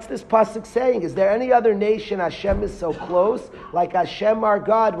 What's this pasuk saying? Is there any other nation Hashem is so close, like Hashem our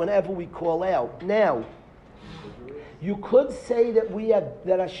God, whenever we call out? Now, you could say that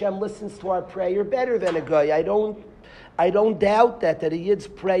that Hashem listens to our prayer better than a guy. I don't doubt that a Yid's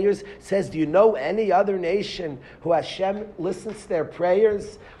prayers says, do you know any other nation who Hashem listens to their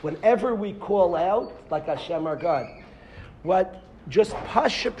prayers whenever we call out, like Hashem our God? What just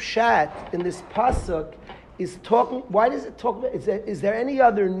Pashup Shat in this pasuk is talking. Why does it talk about? Is there any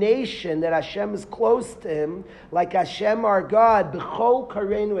other nation that Hashem is close to him, like Hashem our God? B'chol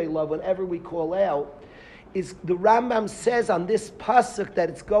kareinu elav, whenever we call out. Is the Rambam says on this pasuk that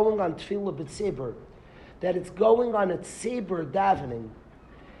it's going on tefillah b'tzibur, that it's going on a tzibur davening,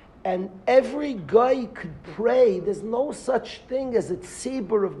 and every guy could pray. There's no such thing as a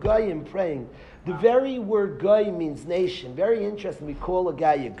tzibur of goyim praying. The very word guy means nation. Very interesting. We call a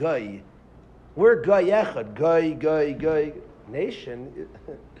guy a guy. We're guy echad, guy, nation.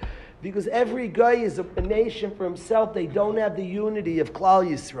 Because every guy is a nation for himself. They don't have the unity of Klal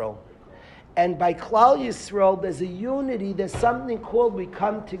Yisrael. And by Klal Yisrael, there's a unity, there's something called we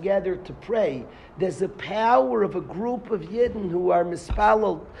come together to pray. There's a power of a group of Yidden who are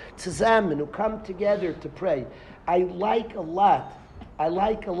mispalel tzamen, who come together to pray. I like a lot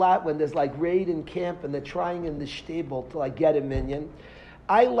when there's like raid in camp and they're trying in the shtable to like get a minyan.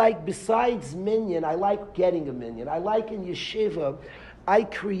 I like, besides minyan, I like getting a minyan. I like in yeshiva, I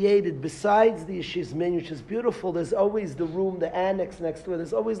created, besides the yeshiva's minyan, which is beautiful, there's always the room, the annex next door.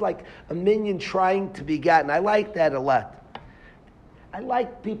 There's always like a minyan trying to be gotten. I like that a lot. I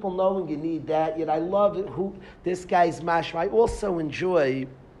like people knowing you need that. Yet I love who this guy's mashma. I also enjoy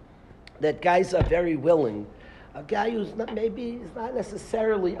that guys are very willing. A guy who's not, maybe is not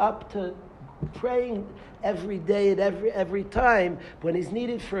necessarily up to praying every day and every time, when he's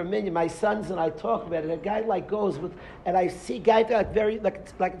needed for a minyan. My sons and I talk about it. A guy like goes with, and I see guys like very like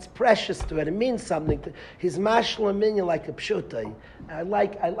it's precious to it. It means something. His mashla minyan like a pshutai.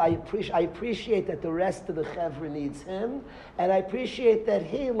 I appreciate that the rest of the chevra needs him, and I appreciate that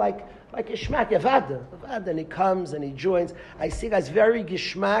he like a shmak avada, and he comes and he joins. I see guys very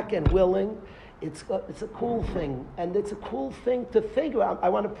gishmak and willing. It's a cool thing, and it's a cool thing to think about. I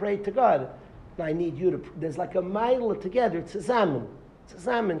want to pray to God. I need you to. There's like a mile together. It's a zaman.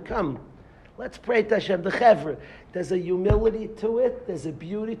 Come, let's pray to Hashem. The chevra. There's a humility to it. There's a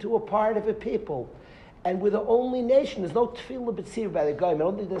beauty to a part of a people, and we're the only nation. There's no tefillah b'tzir by the goyim. I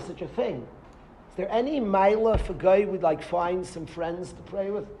don't think there's such a thing. Is there any mila if a guy would like find some friends to pray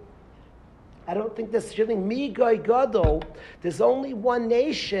with? I don't think there's such a thing. Mi goy gadol. There's only one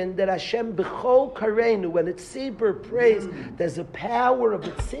nation that Hashem b'chol karenu. When it's Tzibur prays, there's a power of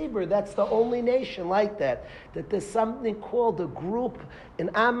the Tzibur. That's the only nation like that. That there's something called a group in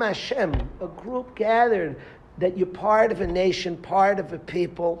Am Hashem, a group gathered. That you're part of a nation, part of a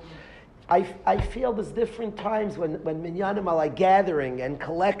people. I feel there's different times when minyanim are like gathering and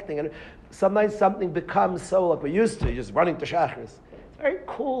collecting, and sometimes something becomes so like we're used to, just running to shachris. Very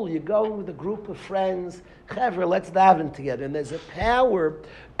cool. You go with a group of friends. Chevra, let's daven together. And there's a power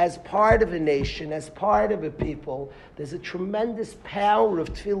as part of a nation, as part of a people. There's a tremendous power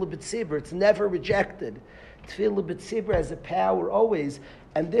of Tefillah B'tzibur. It's never rejected. Tefillah B'tzibur has a power always.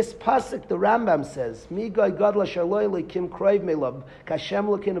 And this pasuk, the Rambam says, Mi goy gadol asher lo elikim kroiv melav, kashem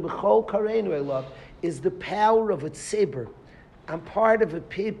lokinu b'chol kareinu elav, is the power of a tzibur. I'm part of a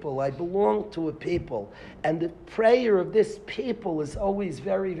people. I belong to a people. And the prayer of this people is always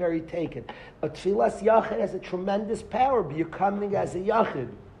very, very taken. A tefillas yachid has a tremendous power, but you're coming as a yachid.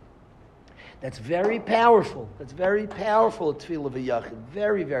 That's very powerful. That's very powerful, a tefillah of a yachid.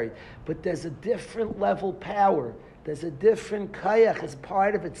 Very, very. But there's a different level power. There's a different kayach as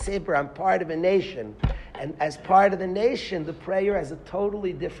part of a tzibur. I'm part of a nation. And as part of the nation, the prayer has a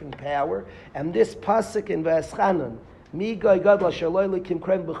totally different power. And this pasuk in V'eschanan, that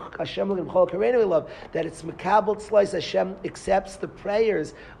it's mekabel tzlois, Hashem accepts the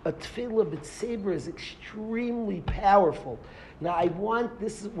prayers. A tefillah b'tzibur is extremely powerful. Now I want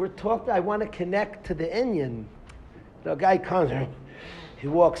I want to connect to the inyan. The guy comes, he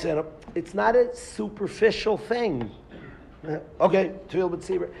walks in. It's not a superficial thing. Okay, tefillah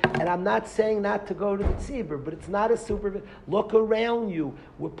b'tzibur, and I'm not saying not to go to the tzibur, but it's not a super. Look around you.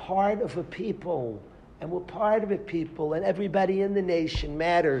 We're part of a people. And we're part of it, people, and everybody in the nation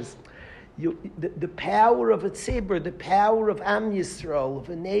matters. The power of a tzibur, the power of Am Yisrael, of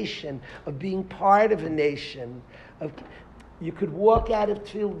a nation, of being part of a nation. You could walk out of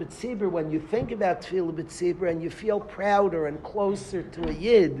Tefillah B'tzibur when you think about Tefillah B'tzibur and you feel prouder and closer to a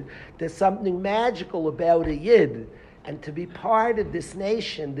Yid. There's something magical about a Yid. And to be part of this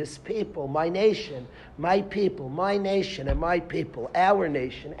nation, this people, my nation, my people, my nation and my people, our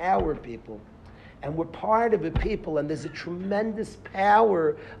nation, our people. And we're part of a people, and there's a tremendous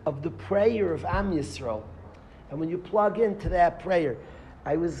power of the prayer of Am Yisrael. And when you plug into that prayer,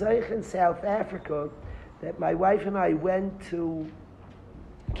 I was zeich in South Africa that my wife and I went to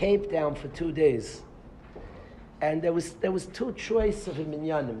Cape Town for 2 days. And there was two choices of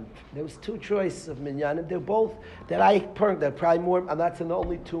minyanim. There was two choices of minyanim. They're both, that probably more, I'm not saying the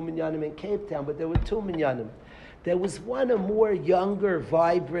only two minyanim in Cape Town, but there were two minyanim. There was one, a more younger,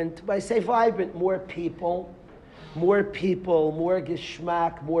 vibrant, when I say vibrant, more people, more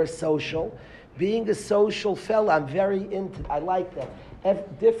geschmack, more social. Being a social fella, I'm very into, I like that.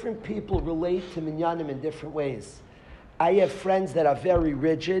 Different people relate to minyanim in different ways. I have friends that are very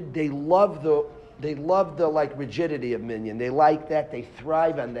rigid. They love the like rigidity of minyan. They like that. They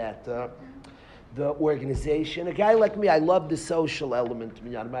thrive on that. The organization. A guy like me, I love the social element of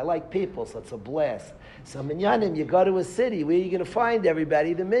minyanim. I like people, so it's a blast. So minyanim, you go to a city, where are you going to find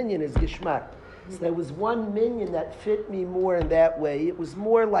everybody? The minyan is gishmak. So there was one minyan that fit me more in that way. It was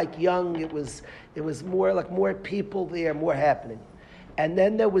more like young. It was more like more people there, more happening. And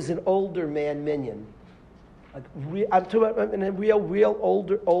then there was an older man minyan. I'm talking about real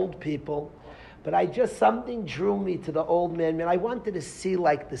old people. But something drew me to the old man. I wanted to see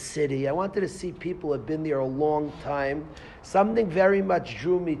like the city. I wanted to see people who have been there a long time. Something very much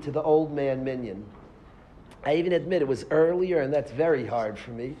drew me to the old man minyan. I even admit it was earlier, and that's very hard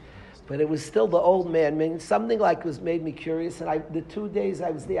for me. But it was still the old man minyan. Something like made me curious. And the 2 days I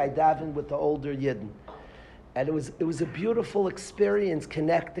was there, I davened with the older Yidden. And it was a beautiful experience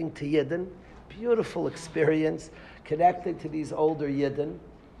connecting to Yidden. Beautiful experience connecting to these older Yidden.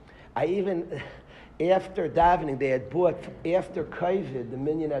 I even, after davening, they had bought, after COVID, the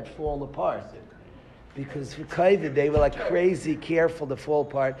minyan had fallen apart. Because for COVID, they were like crazy careful to fall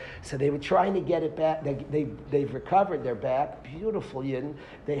apart. So they were trying to get it back. They've recovered their back. Beautiful Yidden.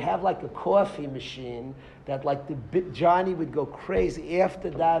 They have like a coffee machine that like Johnny would go crazy. After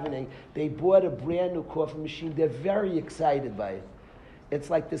davening, they bought a brand new coffee machine. They're very excited by it. It's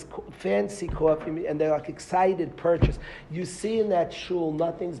like this fancy coffee, and they're like excited purchase. You see in that shul,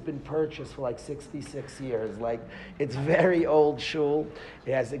 nothing's been purchased for like 66 years. Like, it's very old shul.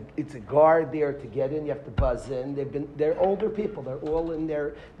 It's a guard there to get in. You have to buzz in. They're older people. They're all in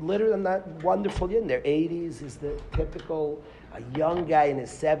their, literally not wonderful in their 80s is the typical, a young guy in his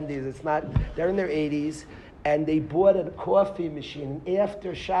 70s. It's not, they're in their 80s. And they bought a coffee machine. And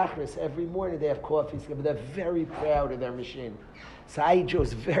after Shachris, every morning they have coffee. But they're very proud of their machine. So I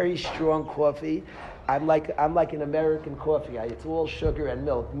chose very strong coffee. I'm like an American coffee guy. It's all sugar and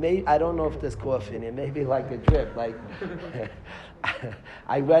milk. I don't know if there's coffee in it. Maybe like a drip. Like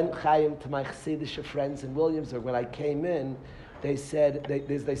I went Chaim to my Hasidic friends in Williamsburg. When I came in, they said to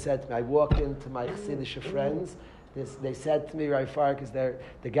me, I walked into my Hasidic friends. They said to me, right far, because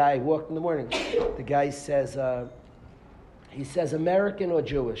the guy I walked in the morning. The guy says, he says American or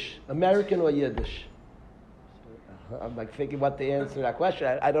Jewish, American or Yiddish. I'm like thinking what the answer to that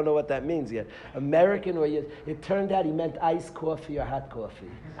question. I don't know what that means yet. American or Yiddish. It turned out he meant iced coffee or hot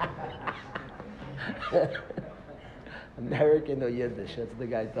coffee. American or Yiddish. That's what the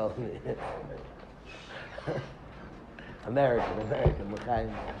guy told me. American.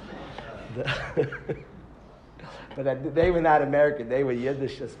 But they were not American. They were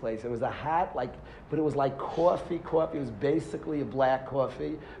Yiddish, this place. It was a hot, but it was like coffee. It was basically a black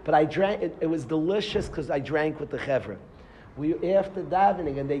coffee. But I drank it. It was delicious because I drank with the chevra. After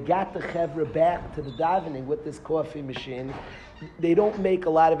davening, and they got the chevra back to the davening with this coffee machine. They don't make a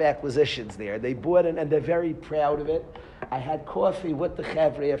lot of acquisitions there. They bought it, and they're very proud of it. I had coffee with the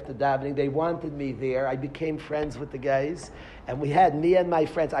chevra after davening. They wanted me there. I became friends with the guys. And we had, me and my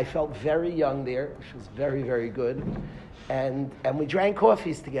friends, I felt very young there, which was very, very good. And we drank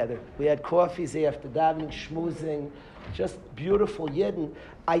coffees together. We had coffees after davening, schmoozing, just beautiful Yidden.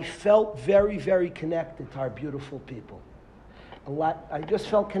 I felt very, very connected to our beautiful people. I just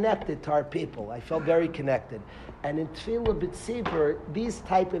felt connected to our people. I felt very connected. And in Tefillah B'tzibur, these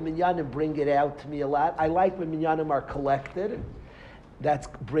type of minyanim bring it out to me a lot. I like when minyanim are collected.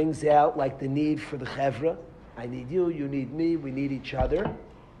 That brings out like the need for the chevra. I need you, you need me, we need each other.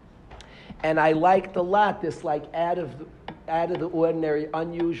 And I liked a lot this like out of the ordinary,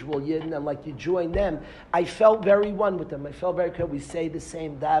 unusual Yidden, and like you join them. I felt very one with them. I felt very good. We say the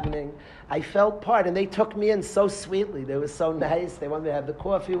same davening. I felt part, and they took me in so sweetly. They were so nice. They wanted me to have the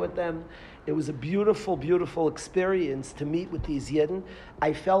coffee with them. It was a beautiful, beautiful experience to meet with these Yidden.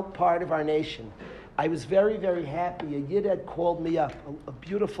 I felt part of our nation. I was very, very happy. A Yid had called me up, a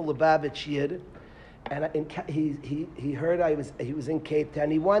beautiful Lubavitch Yid. And he heard he was in Cape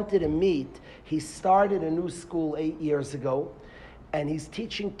Town. He wanted to meet. He started a new school 8 years ago, and he's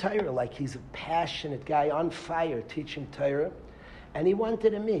teaching Torah. Like he's a passionate guy, on fire, teaching Torah. And he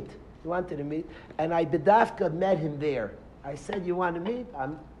wanted to meet. And I bedavka met him there. I said, "You want to meet?"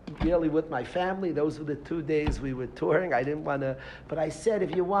 I'm really with my family. Those were the 2 days we were touring. I didn't want to, but I said,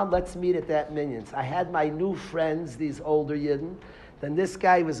 "If you want, let's meet at that Minions." I had my new friends, these older Yidden. Then this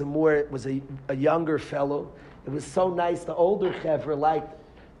guy was a younger fellow. It was so nice. The older chevra, like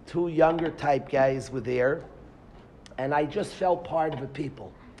two younger type guys, were there, and I just felt part of the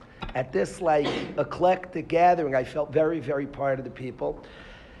people. At this like eclectic gathering, I felt very, very part of the people.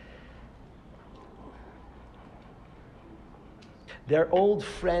 They're old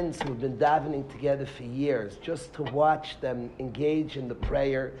friends who've been davening together for years. Just to watch them engage in the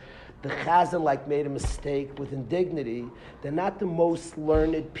prayer. The Chazan made a mistake with indignity. They're not the most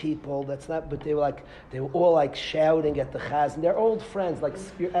learned people. But they were all shouting at the Chazan. They're old friends.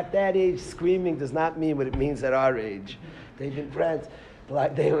 At that age, screaming does not mean what it means at our age. They've been friends.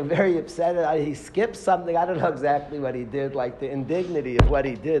 Like they were very upset. He skipped something. I don't know exactly what he did. Like the indignity of what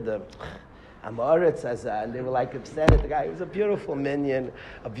he did. Amoritz and they were like upset at the guy. It was a beautiful minyan,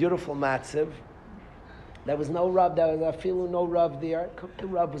 a beautiful matziv. There was no rub. There was no rub there. The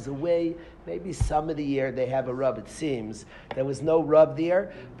rub was away. Maybe some of the year they have a rub. It seems there was no rub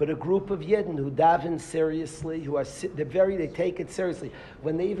there. But a group of yidden who daven seriously, they take it seriously.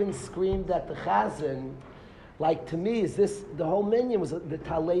 When they even screamed at the chazan, like to me, the whole minyan was the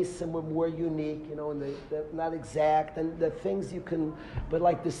talesim were more unique, and they're not exact, and the things you can, but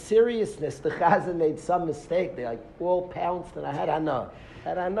like the seriousness, the chazan made some mistake. They like all pounced, and I had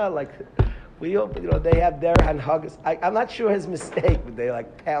like. We all, they have their hanhagas. I'm not sure his mistake, but they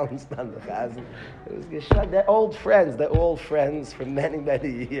like pounced on the chazan. It was Geshad. They're old friends. They're all friends for many,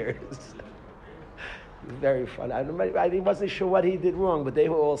 many years. It was very fun. I wasn't sure what he did wrong, but they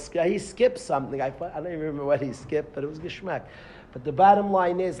were all scared. He skipped something. I don't even remember what he skipped, but it was geschmack. But the bottom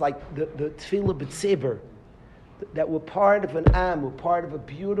line is, like the tefillah b'tzibur, that we're part of an am, we're part of a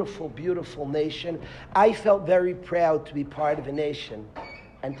beautiful, beautiful nation. I felt very proud to be part of a nation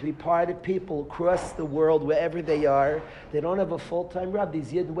and to be part of people across the world, wherever they are. They don't have a full-time rab.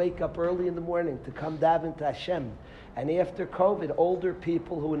 These yid wake up early in the morning to come daven to Hashem. And after COVID, older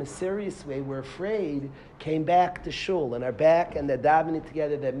people who in a serious way were afraid came back to shul and are back, and they're davening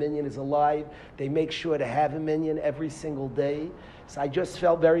together. That minyan is alive. They make sure to have a minyan every single day. So I just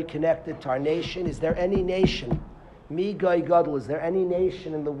felt very connected to our nation. Is there any nation, Mi Goy Gadol, is there any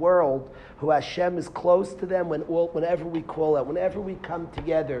nation in the world who Hashem is close to them whenever we call out, whenever we come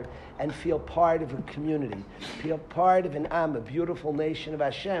together and feel part of a community, feel part of an am, a beautiful nation of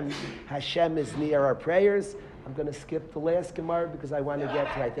Hashem? Hashem is near our prayers. I'm going to skip the last Gemara because I want to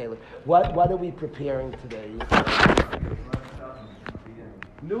get to my daily. What are we preparing today?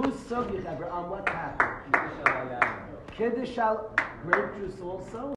 New subject, Abraham, what happened? Kiddush al grape juice also?